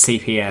PD-L1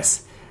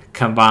 CPS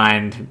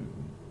combined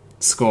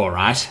score,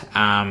 right?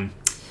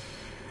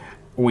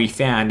 We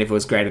found if it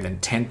was greater than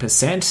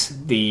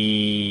 10%,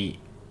 the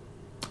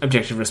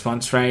objective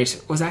response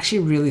rate was actually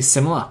really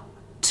similar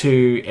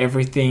to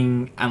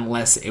everything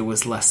unless it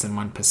was less than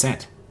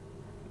 1%.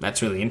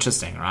 That's really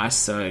interesting, right?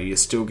 So you're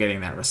still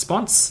getting that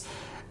response,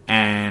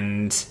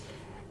 and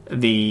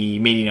the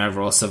median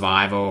overall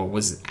survival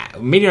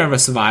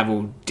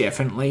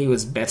definitely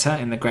was better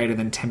in the greater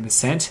than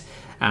 10%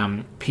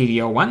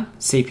 PD-L1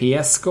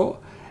 CPS score,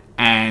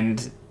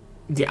 and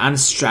the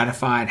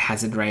unstratified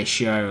hazard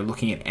ratio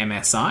looking at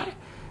MSI.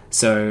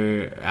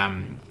 So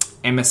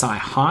MSI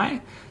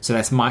high, so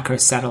that's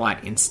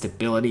microsatellite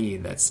instability.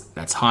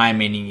 That's high,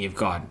 meaning you've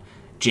got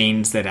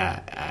genes that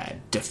are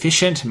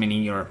deficient,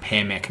 meaning your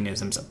repair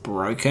mechanisms are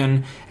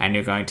broken, and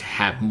you're going to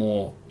have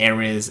more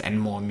errors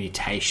and more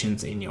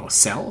mutations in your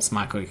cells.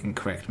 Michael, you can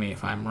correct me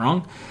if I'm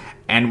wrong.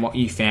 And what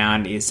you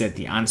found is that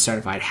the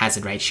unstratified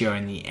hazard ratio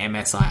in the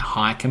MSI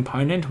high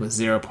component was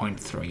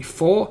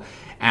 0.34,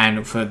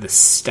 and for the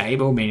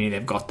stable, meaning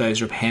they've got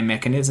those repair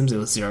mechanisms, it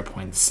was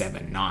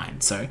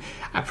 0.79. So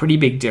a pretty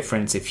big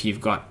difference if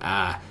you've got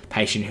a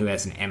patient who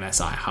has an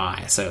MSI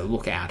high. So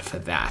look out for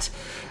that.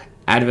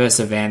 Adverse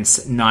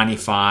events,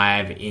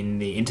 95 in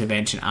the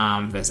intervention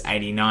arm versus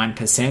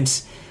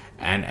 89%.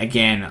 And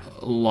again,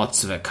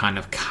 lots of it kind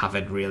of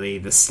covered really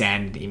the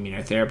standard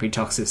immunotherapy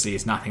toxicity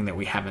is nothing that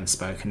we haven't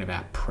spoken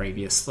about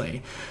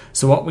previously.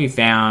 So what we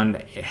found,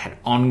 it had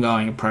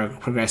ongoing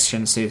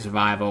progression to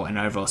survival and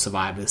overall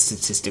survival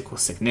statistical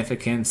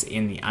significance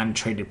in the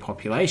untreated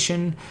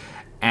population.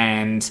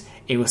 And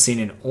it was seen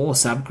in all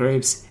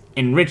subgroups,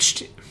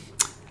 enriched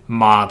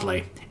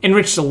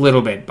a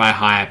little bit by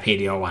higher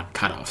PD-L1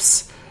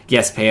 cutoffs.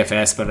 Yes,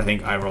 PFS, but I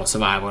think overall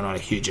survival, not a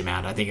huge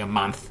amount. I think a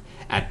month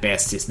at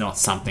best is not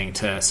something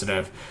to sort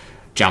of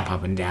jump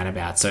up and down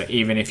about. So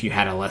even if you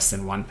had a less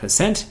than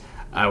 1%,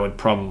 I would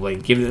probably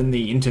give them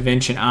the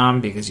intervention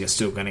arm because you're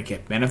still going to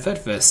get benefit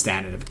versus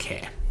standard of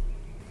care.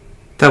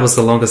 That was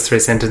the longest 3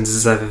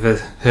 sentences I've ever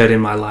heard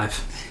in my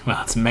life. Well,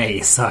 it's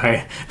me, so...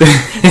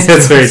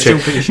 That's very true.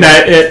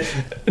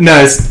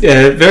 It's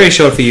very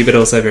short for you, but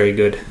also very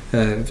good.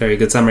 Very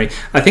good summary.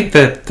 I think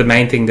that the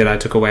main thing that I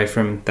took away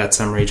from that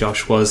summary,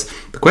 Josh, was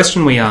the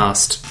question we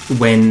asked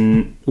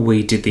when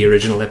we did the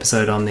original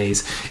episode on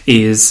these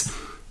is,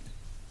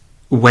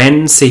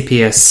 when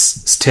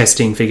CPS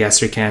testing for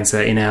gastric cancer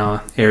in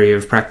our area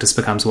of practice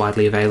becomes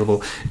widely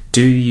available,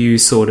 do you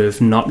sort of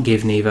not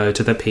give Nivo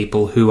to the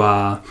people who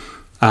are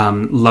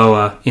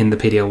lower in the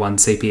PD-L1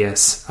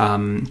 CPS?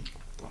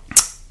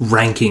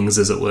 rankings,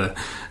 as it were,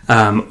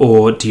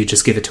 or do you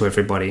just give it to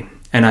everybody?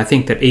 And I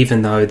think that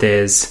even though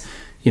there's,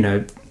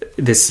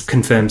 this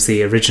confirms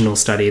the original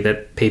study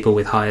that people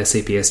with higher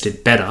CPS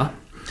did better,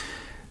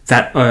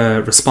 that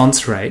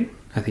response rate,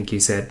 I think you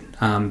said,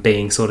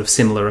 being sort of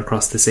similar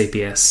across the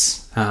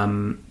CPS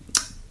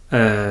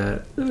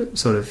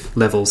sort of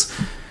levels,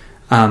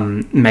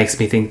 makes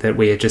me think that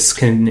we are just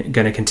going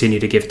to continue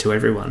to give to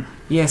everyone.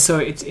 Yeah, so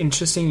it's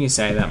interesting you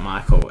say that,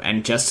 Michael. And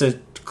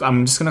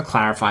I'm just going to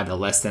clarify the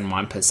less than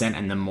 1%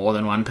 and the more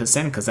than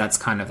 1%, because that's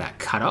kind of that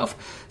cutoff.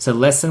 So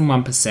less than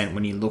 1%,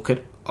 when you look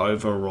at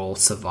overall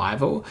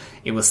survival,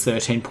 it was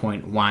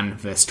 13.1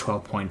 versus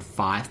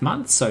 12.5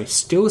 months. So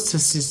still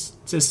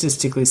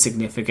statistically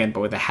significant,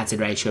 but with a hazard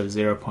ratio of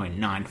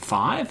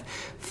 0.95,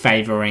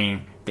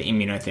 favouring the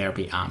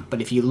immunotherapy arm.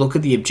 But if you look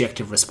at the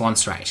objective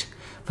response rate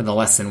for the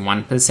less than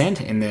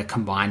 1% in the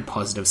combined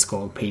positive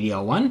score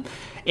PD-L1,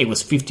 it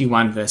was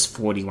 51 versus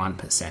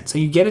 41%. So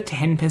you get a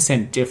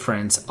 10%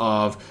 difference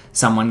of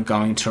someone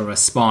going to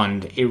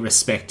respond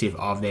irrespective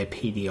of their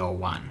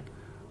PD-L1,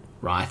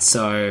 right?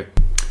 So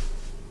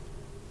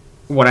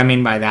what I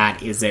mean by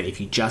that is that if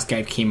you just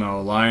gave chemo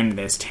alone,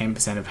 there's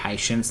 10% of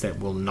patients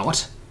that will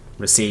not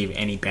receive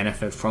any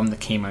benefit from the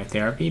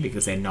chemotherapy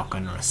because they're not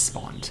going to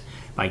respond.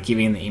 By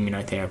giving the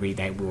immunotherapy,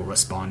 they will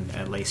respond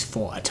at least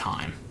for a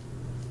time.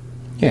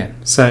 Yeah,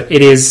 so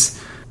it is,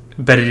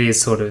 but it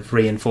is sort of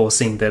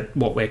reinforcing that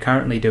what we're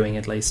currently doing,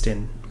 at least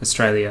in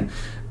Australia,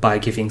 by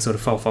giving sort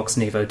of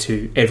FOLFOX/nivo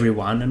to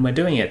everyone, and we're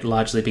doing it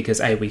largely because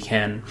A, we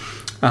can,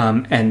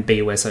 and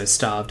B, we're so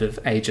starved of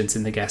agents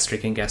in the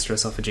gastric and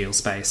gastroesophageal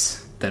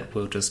space that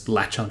we'll just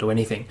latch onto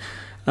anything,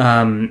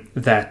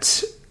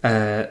 that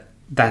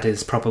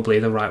is probably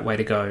the right way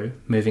to go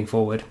moving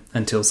forward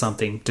until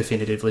something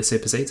definitively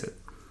supersedes it.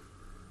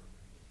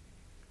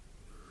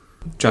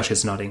 Josh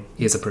is nodding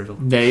his approval.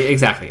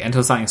 Exactly.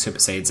 Until something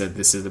supersedes it,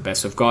 this is the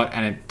best we've got,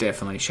 and it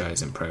definitely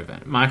shows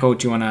improvement. Michael,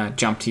 do you want to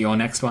jump to your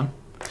next one?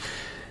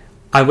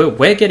 I will.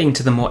 We're getting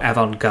to the more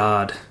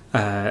avant-garde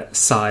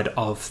side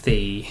of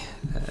the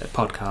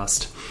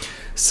podcast.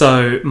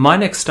 So my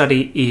next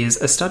study is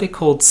a study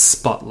called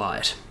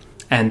Spotlight,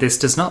 and this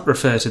does not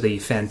refer to the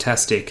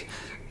fantastic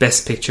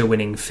Best Picture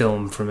winning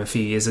film from a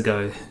few years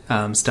ago,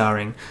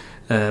 starring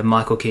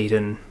Michael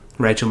Keaton,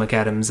 Rachel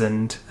McAdams,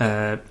 and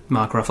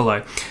Mark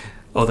Ruffalo.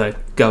 Although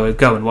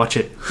go and watch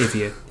it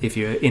if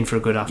you're in for a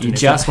good afternoon. You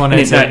just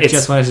wanted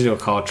to do a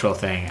cultural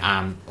thing.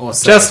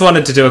 Just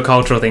wanted to do a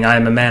cultural thing. I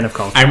am a man of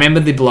culture. I remember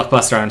the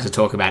blockbuster I wanted to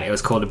talk about. It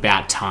was called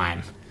About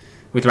Time,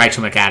 with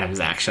Rachel McAdams.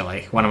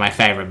 Actually, one of my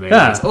favourite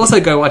movies. Also,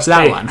 go watch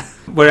that one.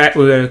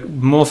 We're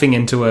morphing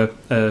into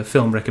a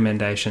film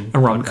recommendation, a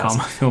rom-com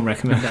film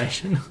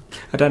recommendation.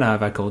 I don't know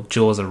if I call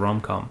Jaws a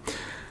rom-com.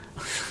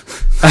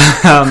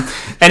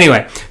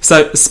 Anyway,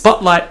 so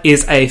Spotlight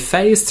is a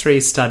phase 3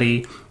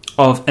 study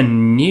of a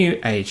new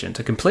agent,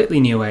 a completely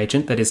new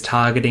agent that is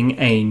targeting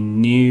a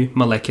new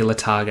molecular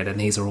target, and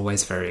these are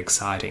always very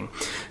exciting.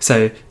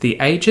 So the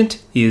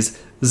agent is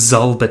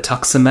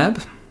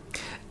zolbetuximab,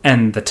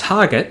 and the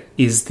target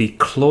is the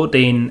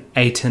claudin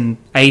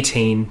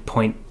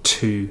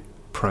 18.2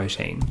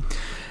 protein.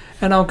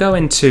 And I'll go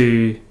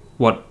into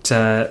what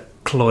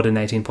claudin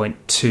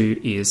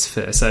 18.2 is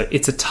first. So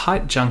it's a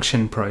tight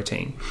junction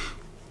protein.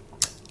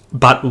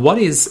 But what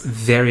is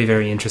very,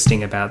 very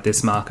interesting about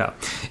this marker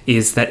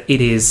is that it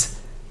is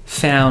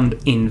found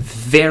in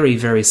very,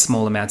 very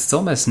small amounts. It's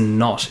almost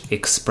not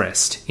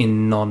expressed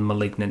in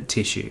non-malignant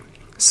tissue.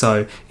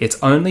 So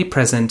it's only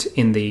present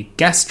in the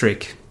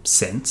gastric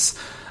sense,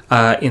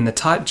 in the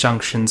tight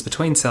junctions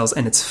between cells,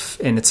 and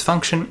its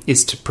function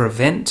is to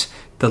prevent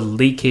the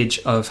leakage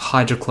of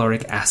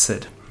hydrochloric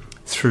acid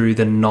through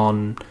the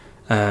non-standard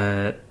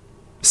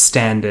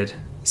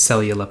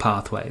cellular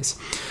pathways.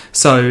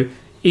 So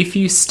if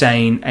you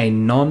stain a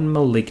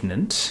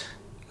non-malignant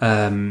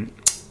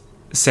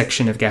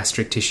section of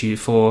gastric tissue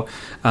for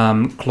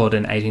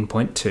claudin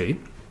 18.2,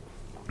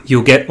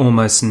 you'll get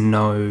almost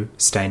no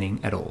staining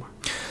at all.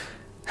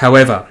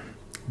 However,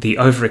 the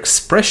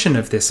overexpression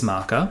of this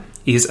marker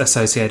is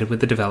associated with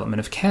the development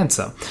of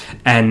cancer,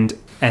 and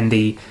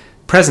the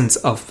presence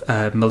of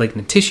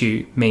malignant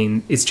tissue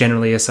is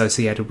generally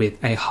associated with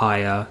a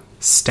higher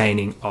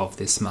staining of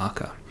this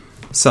marker.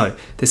 So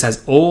this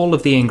has all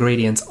of the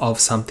ingredients of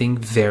something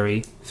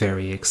very,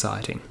 very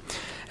exciting.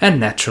 And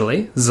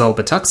naturally,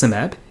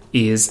 zolbetuximab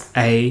is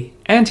an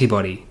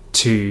antibody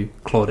to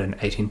claudin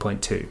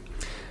 18.2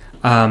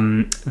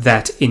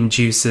 that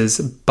induces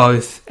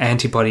both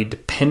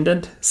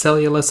antibody-dependent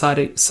cellular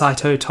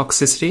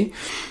cytotoxicity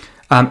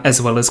as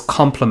well as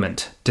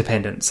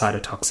complement-dependent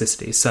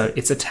cytotoxicity. So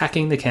it's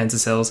attacking the cancer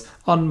cells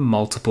on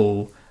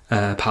multiple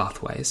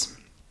pathways.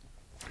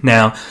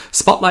 Now,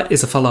 Spotlight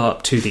is a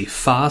follow-up to the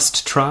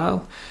FAST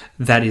trial.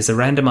 That is a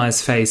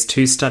randomized phase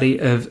 2 study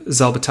of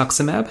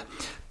zolbetuximab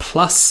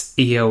plus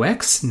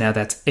EOX, now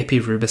that's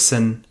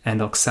epirubicin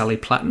and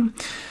oxaliplatin,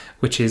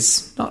 which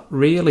is not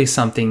really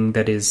something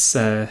that is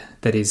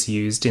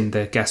used in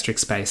the gastric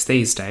space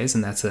these days,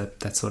 and that's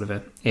sort of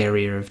an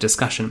area of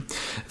discussion,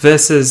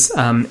 versus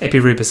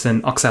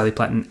epirubicin,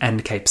 oxaliplatin,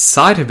 and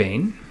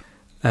capecitabine,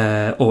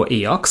 or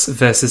EOX,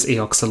 versus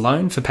EOX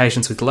alone for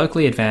patients with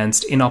locally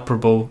advanced,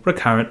 inoperable,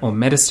 recurrent, or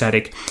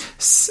metastatic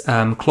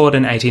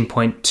Claudin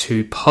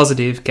 18.2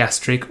 positive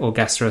gastric or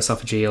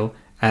gastroesophageal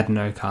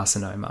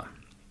adenocarcinoma.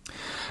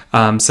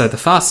 So the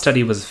FAST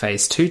study was a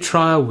phase 2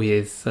 trial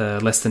with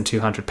less than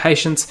 200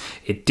 patients.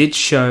 It did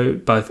show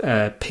both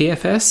a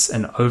PFS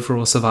and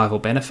overall survival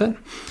benefit.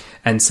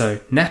 And so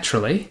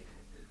naturally,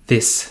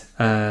 this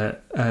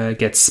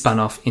gets spun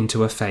off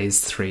into a phase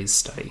 3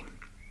 study,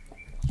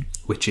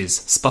 which is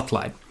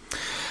Spotlight.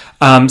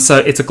 So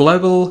it's a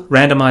global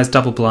randomized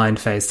double-blind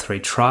phase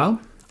 3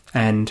 trial.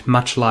 And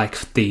much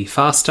like the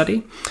FAST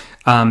study,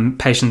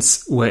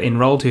 patients were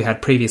enrolled who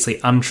had previously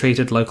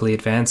untreated locally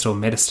advanced or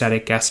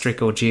metastatic gastric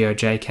or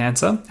GOJ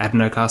cancer,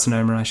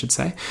 adenocarcinoma I should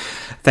say.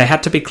 They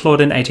had to be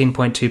Claudin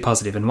 18.2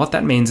 positive, and what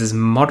that means is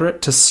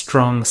moderate to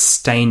strong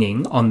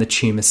staining on the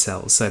tumour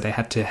cells. So they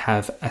had to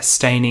have a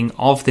staining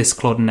of this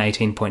Claudin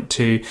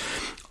 18.2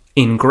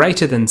 in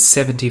greater than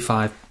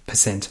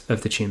 75%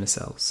 of the tumour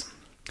cells.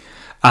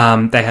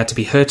 They had to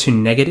be HER2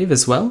 negative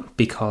as well,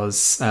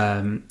 because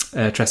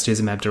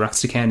trastuzumab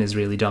deruxtecan is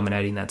really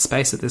dominating that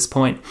space at this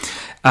point.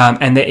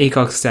 And their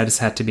ECOG status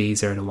had to be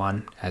 0 to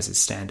 1, as is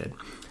standard.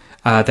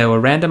 They were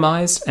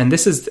randomized, and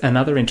this is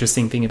another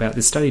interesting thing about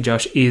this study,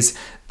 Josh, is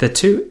the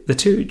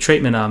two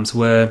treatment arms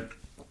were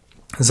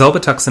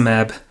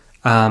zolbetuximab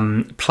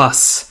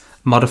plus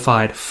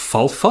modified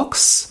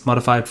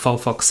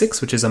FOLFOX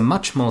 6, which is a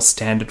much more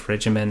standard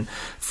regimen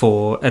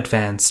for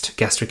advanced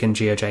gastric and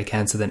GOJ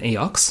cancer than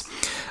EOX.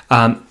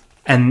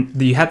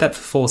 And you had that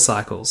for 4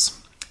 cycles.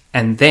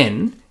 And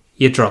then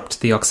you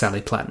dropped the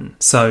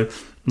oxaliplatin. So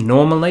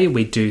normally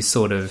we do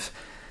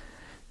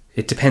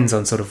it depends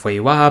on sort of where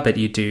you are, but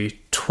you do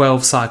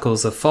 12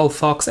 cycles of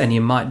FOLFOX, and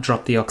you might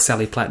drop the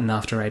oxaliplatin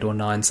after 8 or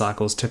 9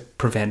 cycles to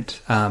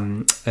prevent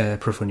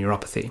peripheral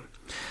neuropathy.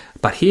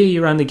 But here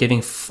you're only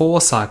giving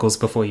 4 cycles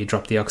before you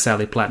drop the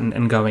oxaliplatin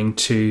and going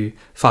to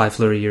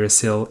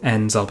 5-fluorouracil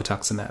and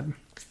zolbetuximab.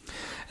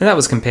 And that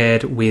was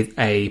compared with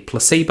a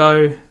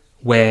placebo,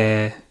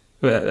 where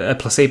a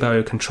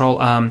placebo control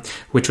arm,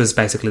 which was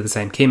basically the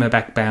same chemo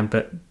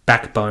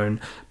backbone,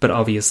 but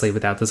obviously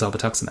without the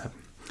zolbetuximab.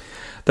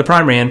 The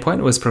primary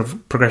endpoint was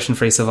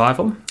progression-free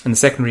survival, and the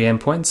secondary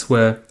endpoints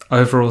were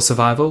overall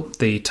survival,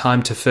 the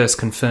time to first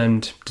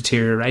confirmed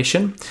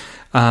deterioration,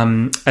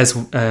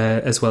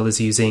 as well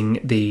as using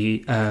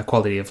the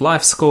quality of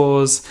life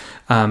scores,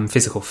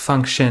 physical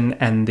function,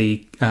 and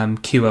the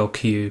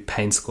QLQ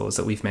pain scores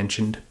that we've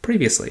mentioned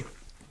previously.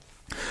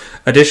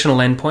 Additional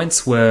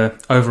endpoints were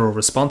overall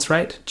response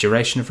rate,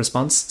 duration of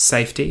response,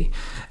 safety,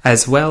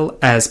 as well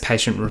as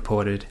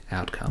patient-reported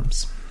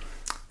outcomes.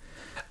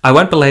 I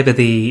won't belabor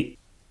the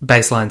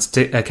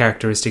baseline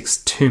characteristics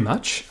too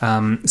much.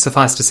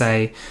 Suffice to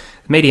say,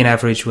 median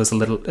average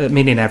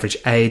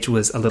age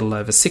was a little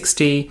over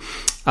 60.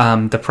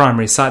 The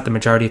primary site, the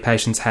majority of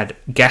patients had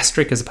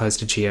gastric as opposed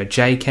to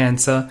GOJ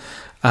cancer.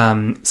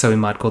 So we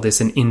might call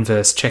this an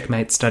inverse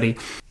CHECKMATE study.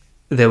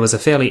 There was a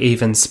fairly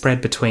even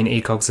spread between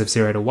ECOGs of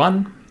 0 to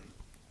 1.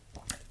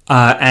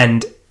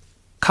 And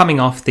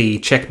coming off the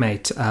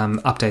CHECKMATE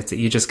updates that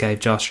you just gave,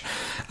 Josh,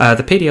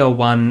 the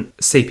PDL1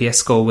 CPS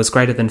score was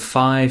greater than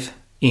 5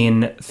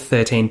 in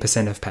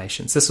 13% of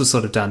patients. This was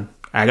sort of done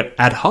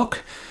ad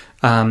hoc.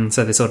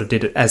 So they sort of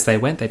did it as they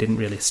went. They didn't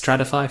really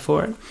stratify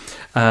for it,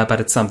 but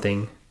it's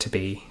something to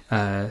be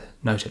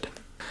noted.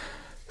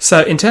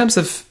 So in terms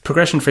of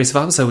progression-free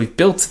survival, so we've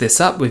built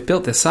this up.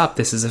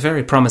 This is a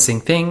very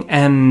promising thing.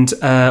 And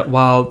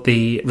while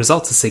the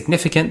results are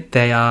significant,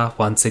 they are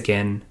once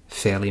again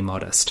fairly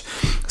modest.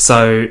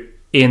 So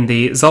in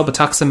the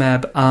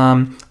zolbetuximab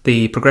arm,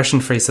 the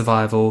progression-free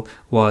survival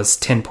was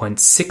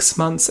 10.6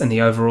 months and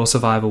the overall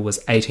survival was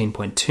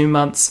 18.2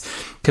 months,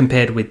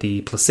 compared with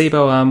the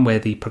placebo arm, where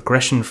the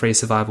progression-free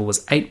survival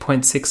was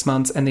 8.6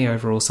 months and the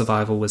overall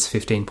survival was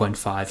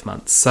 15.5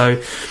 months.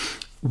 So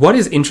what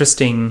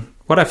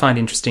I find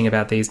interesting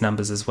about these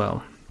numbers as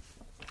well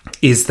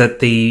is that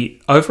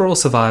the overall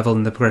survival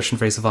and the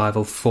progression-free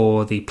survival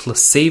for the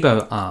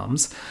placebo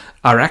arms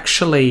are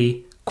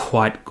actually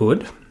quite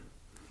good.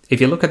 If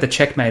you look at the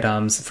CHECKMATE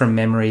arms from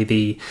memory,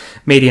 the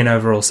median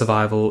overall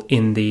survival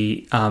in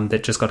the arm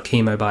that just got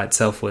chemo by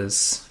itself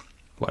was,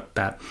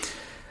 about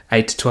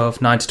 9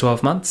 to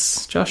 12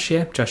 months, Josh?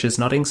 Yeah, Josh is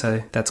nodding,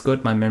 so that's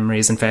good. My memory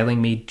isn't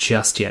failing me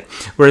just yet.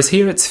 Whereas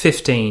here it's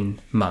 15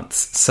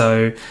 months.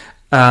 So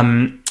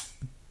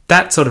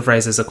that sort of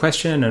raises a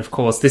question. And of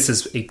course, this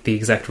is the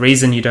exact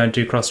reason you don't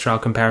do cross-trial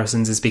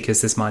comparisons, is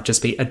because this might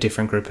just be a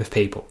different group of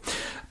people.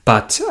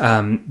 But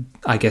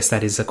I guess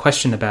that is a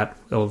question about,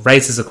 or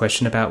raises a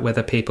question about,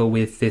 whether people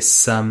with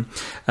this Claudin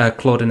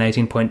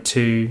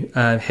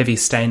 18.2 heavy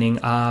staining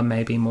are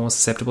maybe more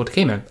susceptible to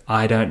chemo.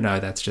 I don't know.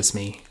 That's just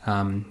me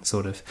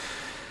sort of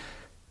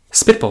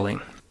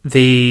spitballing.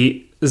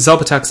 The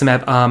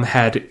zolbetuximab arm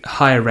had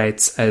higher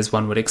rates, as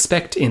one would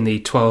expect, in the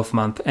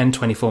 12-month and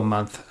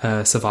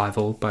 24-month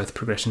survival, both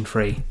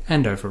progression-free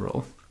and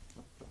overall.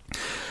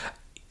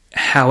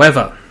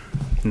 However,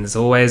 and there's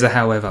always a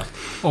however.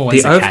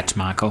 Always a catch,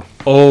 Michael.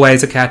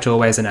 Always a catch,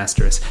 always an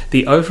asterisk.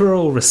 The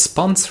overall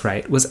response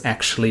rate was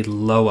actually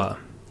lower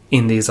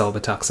in the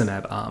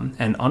zolbetuximab arm.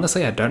 And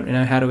honestly, I don't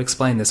know how to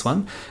explain this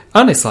one.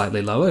 Only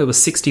slightly lower. It was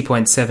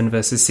 60.7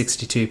 versus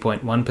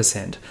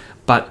 62.1%.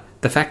 But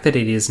the fact that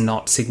it is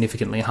not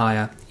significantly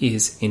higher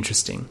is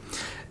interesting.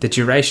 The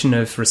duration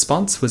of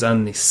response was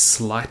only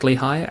slightly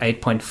higher,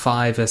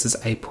 8.5 versus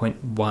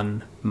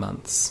 8.1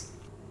 months.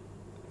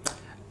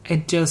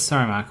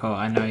 Sorry, Michael,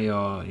 I know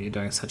you're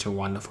doing such a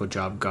wonderful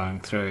job going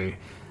through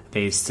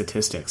these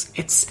statistics.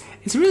 It's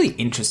a really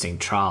interesting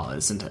trial,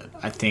 isn't it?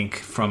 I think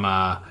from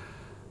a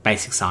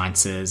basic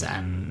sciences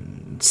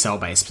and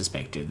cell-based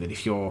perspective, that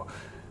if you're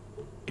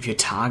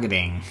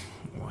targeting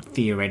what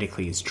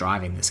theoretically is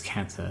driving this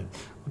cancer,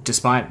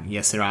 despite,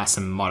 yes, there are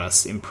some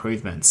modest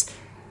improvements,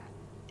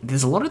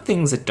 there's a lot of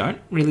things that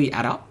don't really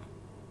add up.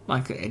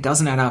 Like, it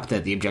doesn't add up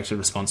that the objective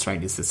response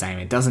rate is the same.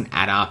 It doesn't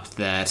add up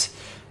that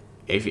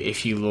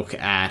if you look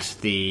at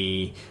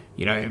the,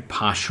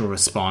 partial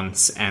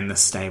response and the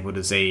stable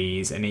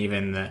disease and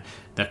even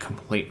the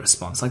complete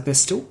response, like, they're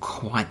still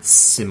quite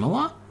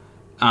similar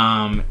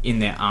in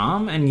their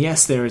arm. And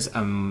yes, there is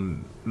a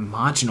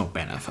marginal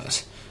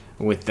benefit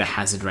with the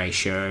hazard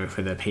ratio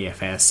for the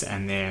PFS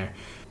and their,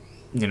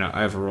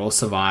 overall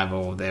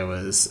survival. There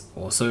was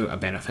also a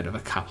benefit of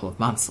a couple of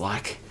months.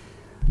 Like,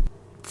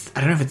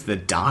 I don't know if it's the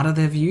data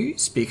they've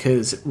used,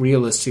 because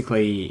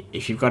realistically,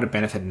 if you've got a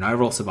benefit in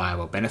overall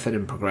survival, benefit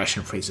in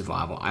progression-free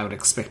survival, I would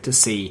expect to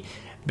see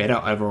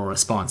better overall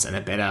response and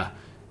a better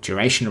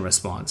duration of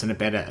response and a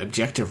better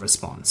objective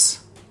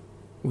response.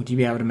 Would you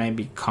be able to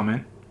maybe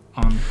comment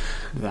on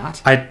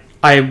that?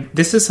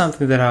 This is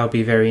something that I would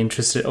be very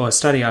interested, or a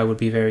study I would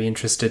be very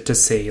interested to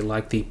see,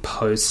 like the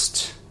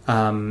post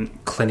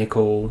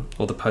clinical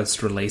or the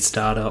post-release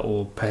data,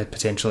 or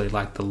potentially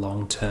like the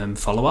long-term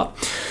follow-up.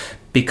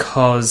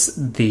 Because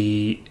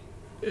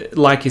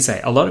like you say,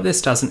 a lot of this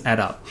doesn't add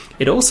up.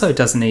 It also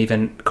doesn't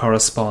even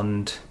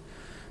correspond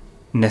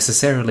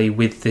necessarily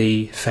with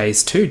the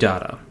phase 2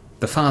 data,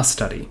 the FAST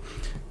study.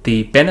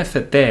 The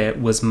benefit there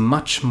was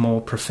much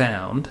more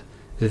profound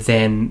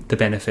than the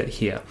benefit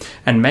here.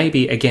 And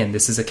maybe, again,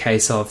 this is a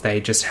case of they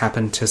just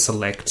happened to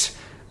select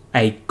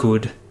a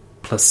good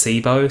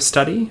placebo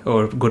study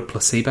or a good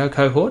placebo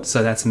cohort,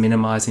 so that's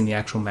minimizing the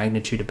actual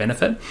magnitude of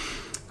benefit.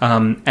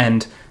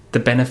 And the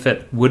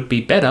benefit would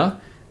be better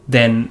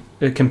than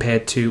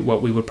compared to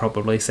what we would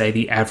probably say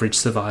the average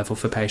survival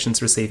for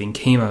patients receiving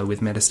chemo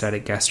with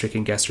metastatic gastric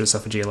and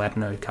gastroesophageal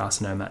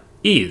adenocarcinoma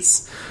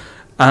is.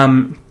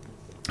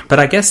 But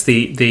I guess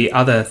the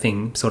other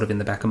thing sort of in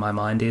the back of my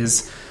mind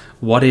is,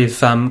 what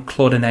if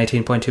Claudin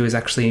 18.2 is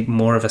actually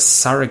more of a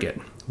surrogate?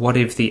 What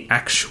if the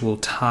actual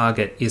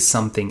target is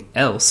something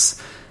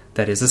else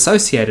that is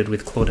associated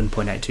with Claudin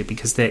 0.82?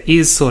 Because there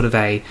is sort of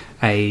a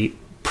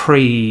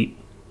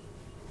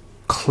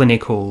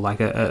clinical, like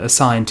a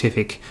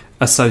scientific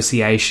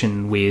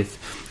association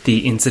with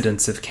the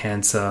incidence of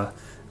cancer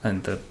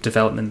and the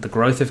development, the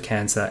growth of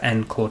cancer,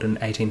 and Claudin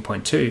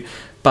 18.2.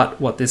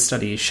 But what this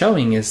study is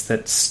showing is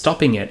that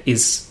stopping it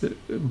is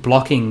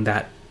blocking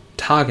that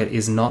target,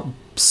 is not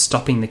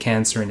stopping the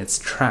cancer in its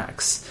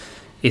tracks.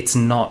 It's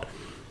not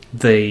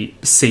the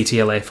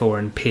CTLA4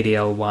 and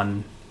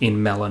PDL1 in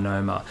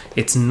melanoma.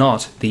 It's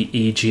not the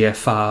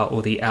EGFR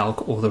or the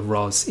ALK or the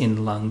ROS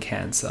in lung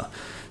cancer.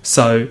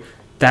 So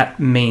that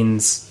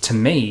means to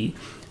me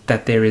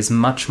that there is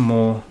much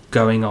more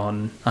going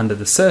on under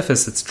the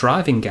surface that's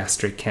driving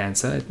gastric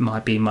cancer. It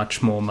might be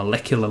much more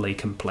molecularly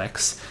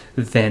complex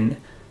than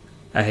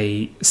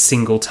a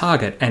single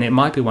target. And it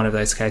might be one of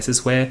those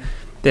cases where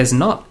there's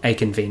not a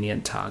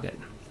convenient target.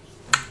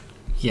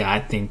 Yeah, I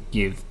think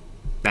you've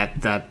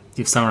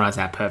summarized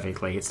that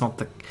perfectly.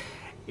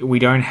 We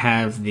don't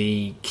have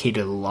the key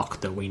to the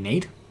lock that we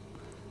need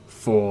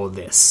for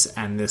this,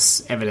 and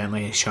this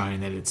evidently has shown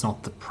that it's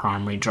not the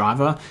primary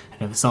driver.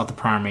 And if it's not the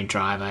primary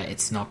driver,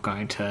 it's not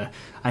going to...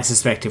 I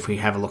suspect if we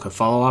have a look at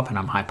follow-up, and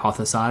I'm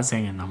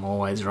hypothesizing, and I'm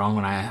always wrong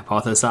when I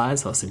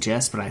hypothesize or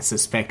suggest, but I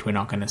suspect we're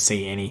not going to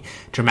see any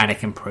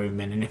dramatic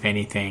improvement, and if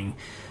anything,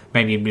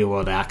 maybe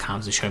real-world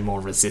outcomes will show more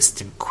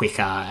resistant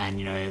quicker, and,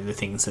 the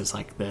things that's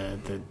like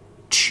the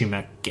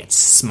tumour gets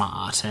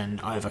smart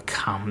and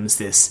overcomes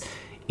this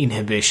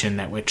inhibition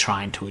that we're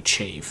trying to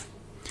achieve.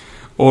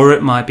 Or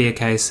it might be a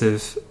case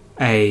of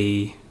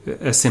a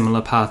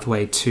similar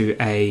pathway to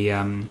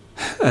the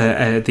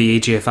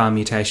EGFR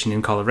mutation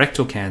in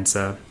colorectal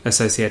cancer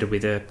associated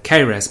with a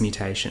KRAS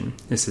mutation.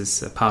 This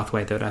is a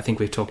pathway that I think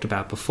we've talked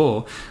about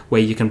before,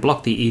 where you can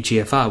block the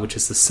EGFR, which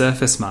is the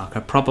surface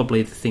marker,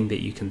 probably the thing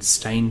that you can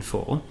stain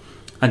for,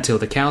 until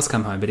the cows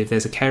come home. But if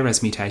there's a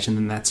KRAS mutation,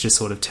 then that's just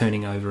sort of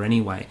turning over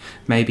anyway.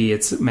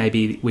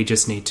 Maybe we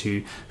just need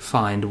to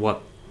find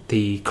what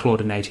the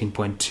Claudin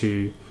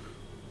 18.2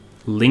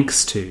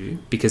 links to,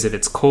 because if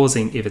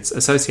it's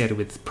associated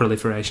with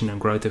proliferation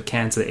and growth of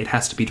cancer, it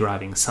has to be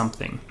driving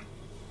something,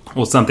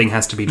 or something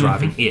has to be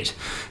driving it.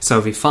 So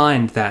if we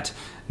find that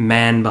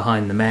man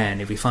behind the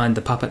man, if we find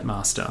the puppet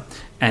master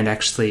and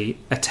actually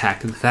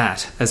attack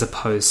that as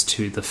opposed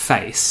to the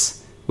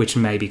face, which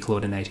may be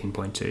Claudin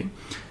 18.2,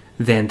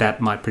 then that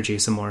might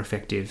produce a more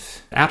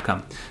effective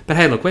outcome. But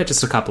hey, look, we're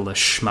just a couple of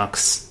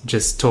schmucks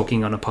just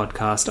talking on a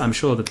podcast. I'm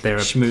sure that there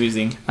are...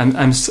 Schmoozing.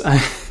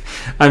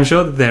 I'm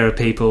sure that there are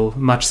people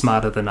much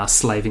smarter than us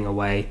slaving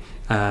away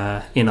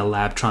in a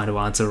lab trying to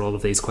answer all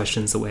of these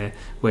questions that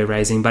we're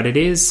raising. But it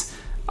is,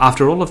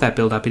 after all of that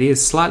build-up, it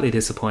is slightly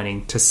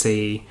disappointing to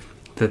see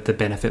that the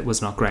benefit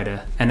was not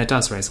greater, and it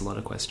does raise a lot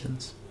of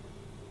questions.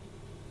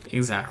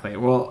 Exactly.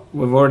 Well,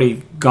 we've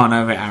already gone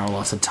over our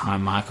loss of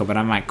time, Michael, but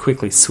I might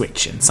quickly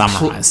switch and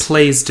summarise.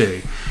 Please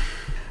do.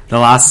 The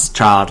last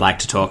trial I'd like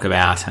to talk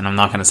about, and I'm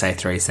not going to say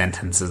 3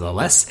 sentences or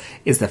less,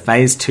 is the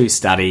phase 2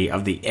 study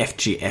of the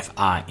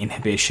FGFR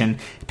inhibition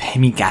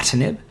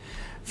Pemigatinib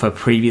for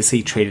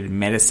previously treated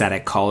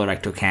metastatic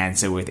colorectal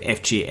cancer with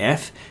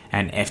FGF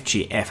and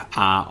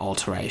FGFR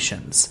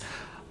alterations.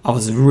 I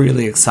was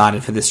really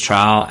excited for this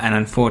trial, and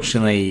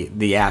unfortunately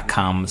the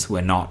outcomes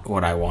were not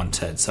what I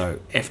wanted. So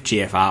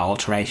FGFR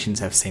alterations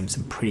have seen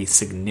some pretty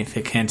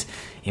significant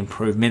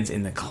improvements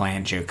in the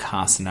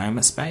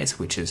cholangiocarcinoma space,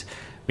 which has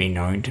been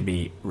known to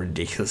be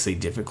ridiculously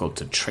difficult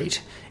to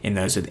treat in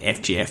those with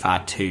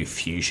FGFR2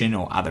 fusion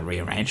or other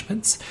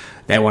rearrangements.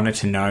 They wanted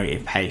to know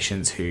if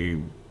patients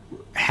who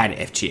had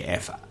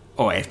FGF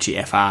or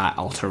FGFR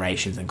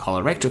alterations in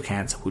colorectal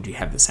cancer, would you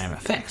have the same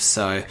effect?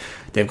 So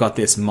they've got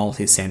this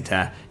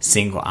multi-center,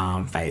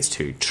 single-arm phase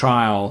 2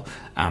 trial.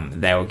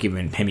 They were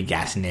given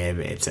Pemigatinib.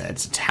 It's a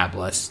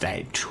tablet,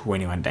 stay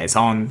 21 days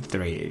on,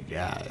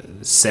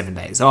 7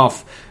 days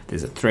off.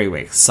 There's a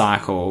 3-week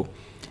cycle.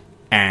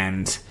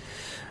 And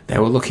they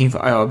were looking for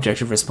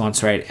objective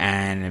response rate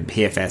and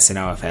PFS and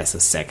OFS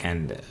as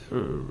second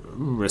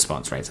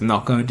response rates. I'm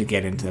not going to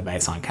get into the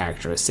baseline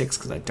characteristics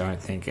because I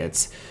don't think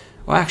it's...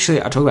 Well, actually,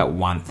 I'll talk about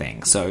one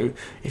thing. So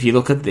if you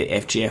look at the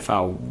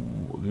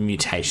FGFR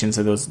mutation,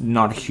 so there was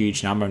not a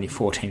huge number, only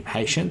 14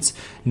 patients.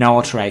 No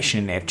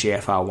alteration in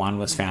FGFR1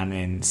 was found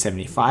in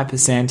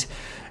 75%.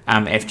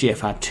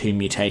 FGFR2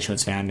 mutation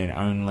was found in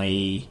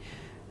only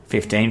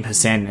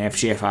 15%. And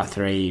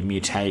FGFR3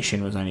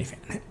 mutation was only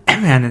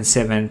found in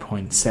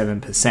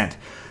 7.7%.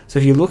 So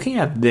if you're looking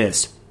at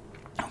this,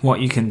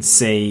 what you can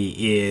see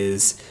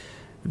is...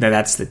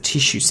 that's the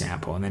tissue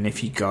sample, and then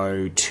if you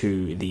go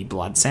to the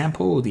blood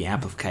sample, the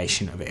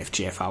amplification of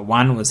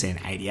FGFR1 was in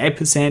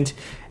 88%,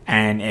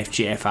 and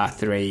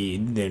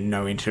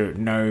FGFR3,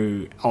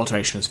 no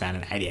alteration was found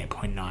in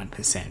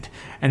 88.9%.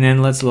 And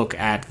then let's look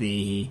at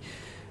they've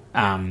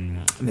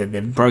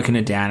broken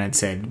it down and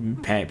said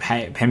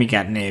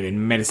Pemigatinib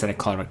in metastatic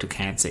colorectal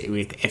cancer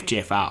with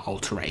FGFR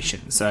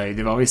alterations. So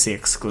they've obviously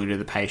excluded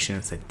the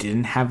patients that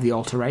didn't have the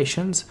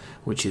alterations,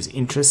 which is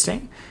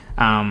interesting.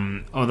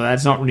 Although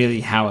that's not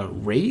really how it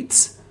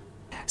reads.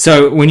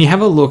 So when you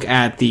have a look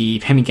at the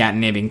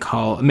Pemigatinib in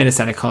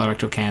metastatic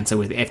colorectal cancer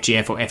with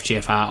FGF or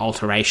FGFR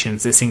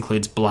alterations, this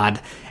includes blood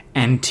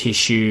and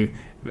tissue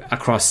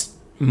across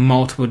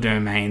multiple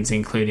domains,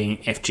 including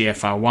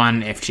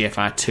FGFR1,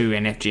 FGFR2,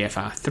 and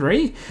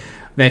FGFR3.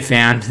 They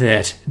found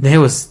that it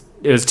was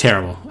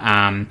terrible.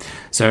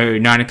 So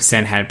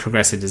 90% had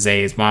progressive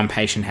disease, 1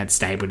 patient had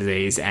stable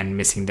disease, and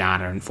missing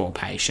data in 4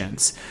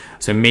 patients.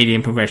 So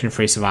median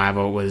progression-free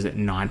survival was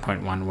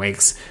 9.1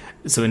 weeks.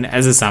 So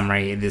as a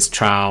summary, this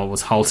trial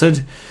was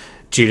halted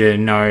due to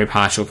no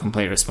partial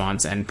complete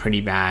response and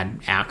pretty bad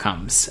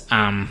outcomes,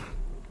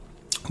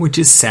 which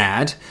is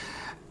sad.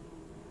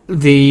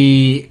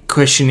 The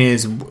question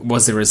is,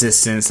 was there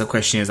resistance? The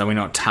question is, are we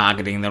not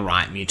targeting the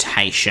right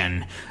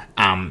mutation?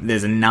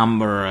 There's a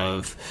number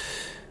of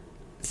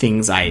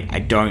things I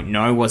don't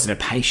know. Was it a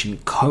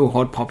patient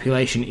cohort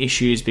population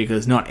issues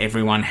because not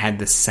everyone had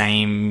the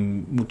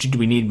same? Do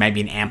we need maybe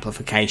an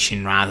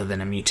amplification rather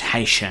than a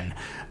mutation?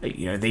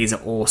 These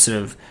are all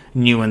sort of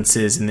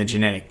nuances in the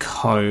genetic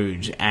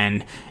code,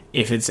 and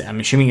I'm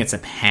assuming it's a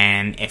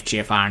pan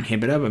FGFR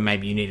inhibitor, but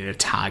maybe you needed a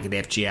target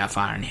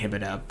FGFR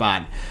inhibitor,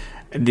 but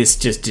this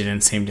just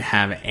didn't seem to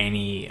have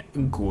any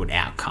good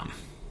outcome.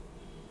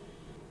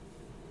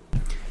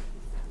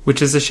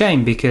 Which is a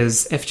shame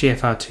because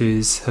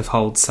FGFR2s have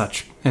held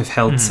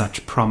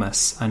such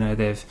promise. I know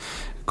they've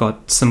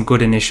got some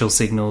good initial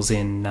signals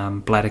in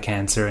bladder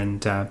cancer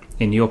and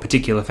in your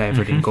particular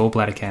favourite in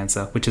gallbladder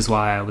cancer, which is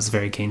why I was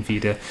very keen for you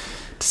to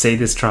see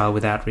this trial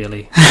without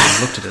really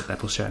having looked at it.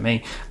 That will show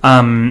me.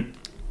 But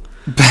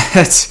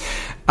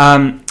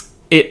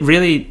it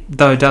really,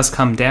 though, does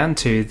come down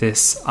to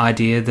this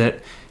idea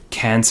that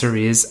cancer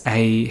is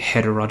a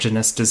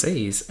heterogeneous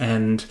disease,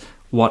 and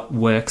what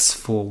works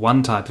for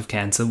one type of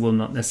cancer will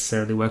not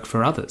necessarily work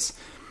for others.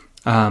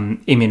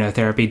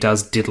 Immunotherapy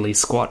does diddly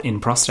squat in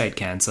prostate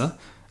cancer,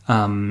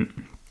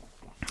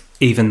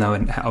 even though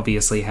it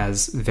obviously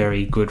has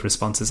very good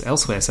responses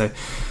elsewhere. So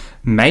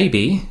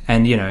maybe,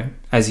 and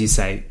as you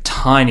say,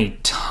 tiny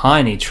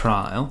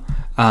trial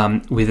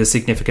with a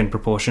significant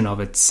proportion of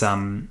its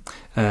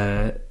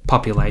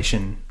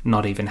population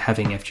not even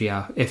having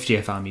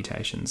FGFR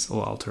mutations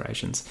or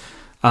alterations.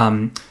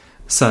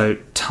 So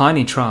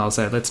tiny trials.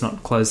 So let's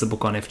not close the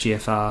book on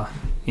FGFR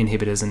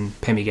inhibitors and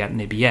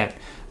Pemigatinib yet,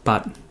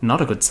 but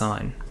not a good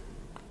sign.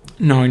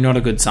 No, not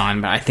a good sign,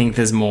 but I think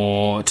there's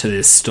more to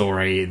this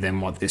story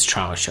than what this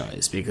trial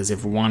shows, because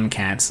if one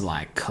cancer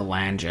like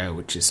cholangio,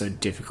 which is so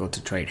difficult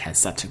to treat, has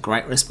such a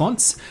great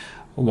response,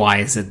 why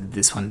is it that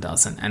this one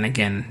doesn't? And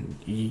again,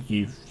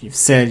 you've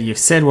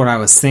said what I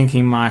was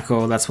thinking,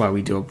 Michael. That's why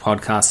we do a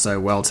podcast so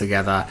well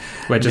together.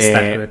 We're just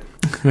that good.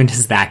 We're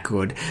just that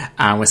good.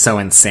 We're so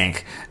in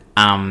sync.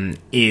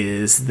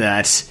 Is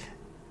that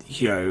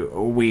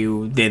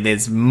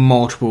there's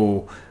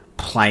multiple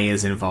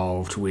players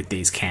involved with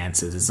these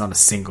cancers. It's not a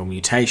single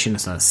mutation,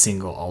 it's not a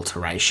single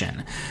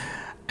alteration.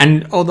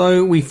 And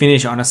although we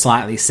finish on a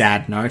slightly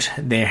sad note,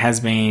 there has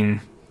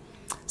been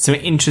some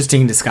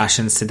interesting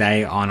discussions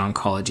today on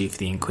oncology for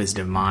the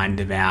Inquisitive Mind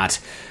about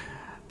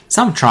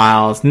some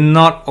trials.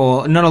 Not a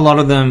lot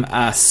of them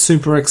are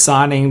super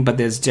exciting, but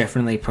there's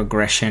definitely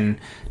progression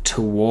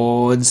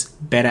towards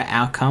better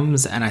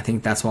outcomes, and I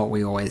think that's what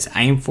we always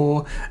aim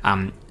for.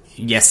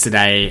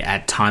 Yesterday,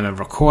 at time of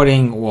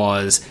recording,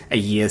 was a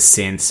year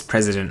since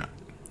President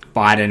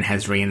Biden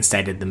has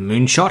reinstated the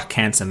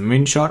cancer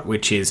moonshot,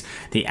 which is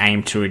the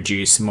aim to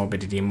reduce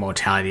morbidity and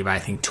mortality by, I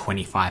think,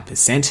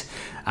 25%.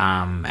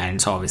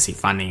 And so obviously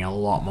funding a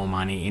lot more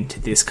money into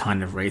this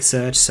kind of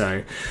research.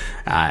 So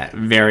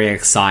very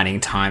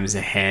exciting times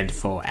ahead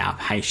for our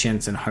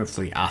patients and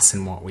hopefully us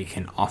and what we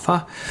can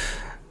offer.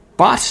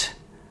 But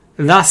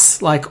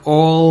thus, like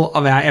all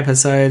of our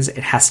episodes,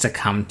 it has to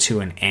come to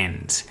an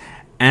end.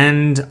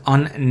 And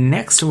on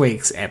next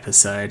week's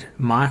episode,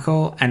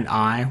 Michael and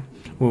I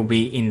will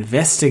be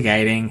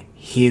investigating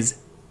his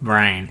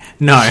brain.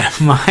 No,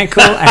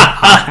 Michael and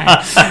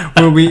I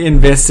will be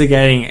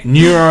investigating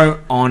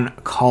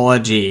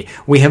neuro-oncology.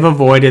 We have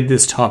avoided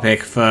this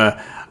topic for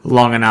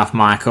long enough,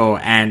 Michael,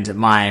 and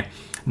one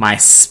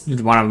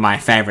of my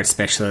favourite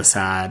specialists,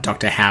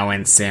 Dr.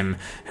 Howard Sim,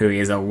 who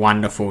is a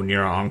wonderful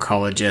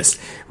neuro-oncologist,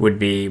 would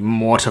be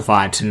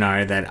mortified to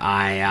know that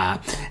I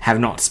have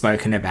not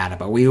spoken about it.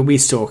 But we will be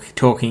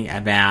talking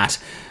about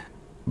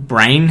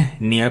brain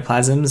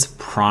neoplasms,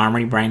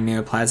 primary brain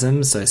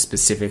neoplasms, so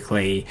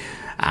specifically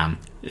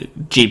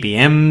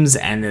GBMs,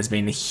 and there's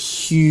been a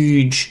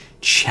huge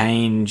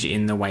change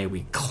in the way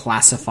we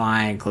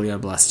classify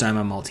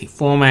glioblastoma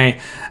multiforme.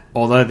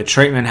 Although the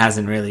treatment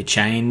hasn't really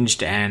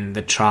changed and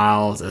the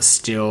trials are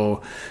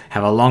still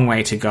have a long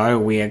way to go,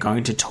 we are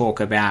going to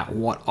talk about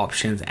what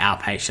options our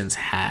patients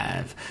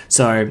have.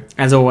 So,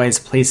 as always,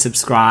 please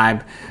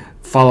subscribe,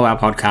 follow our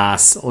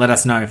podcast, let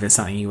us know if there's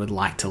something you would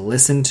like to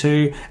listen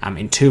to.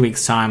 In 2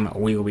 weeks' time,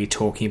 we will be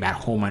talking about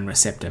hormone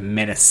receptor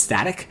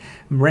metastatic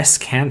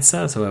breast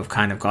cancer, so we've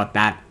kind of got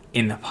that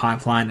in the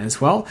pipeline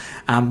as well,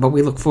 but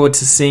we look forward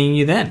to seeing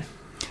you then.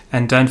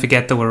 And don't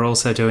forget that we're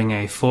also doing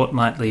a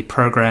fortnightly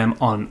program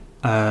on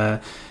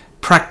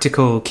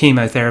practical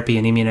chemotherapy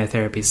and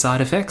immunotherapy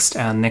side effects.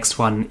 Our next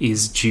one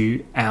is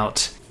due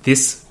out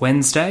this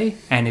Wednesday,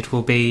 and it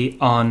will be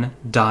on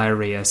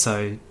diarrhea.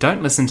 So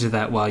don't listen to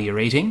that while you're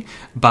eating,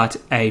 but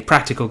a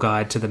practical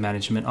guide to the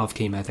management of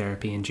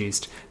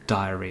chemotherapy-induced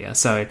diarrhea.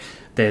 So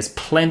there's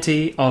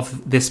plenty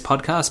of this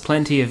podcast,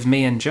 plenty of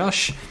me and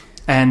Josh,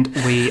 and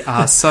we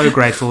are so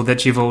grateful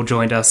that you've all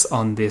joined us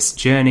on this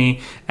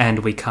journey, and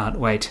we can't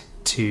wait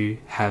to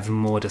have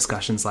more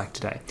discussions like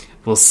today.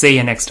 We'll see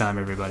you next time,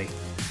 everybody.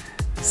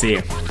 See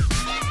you.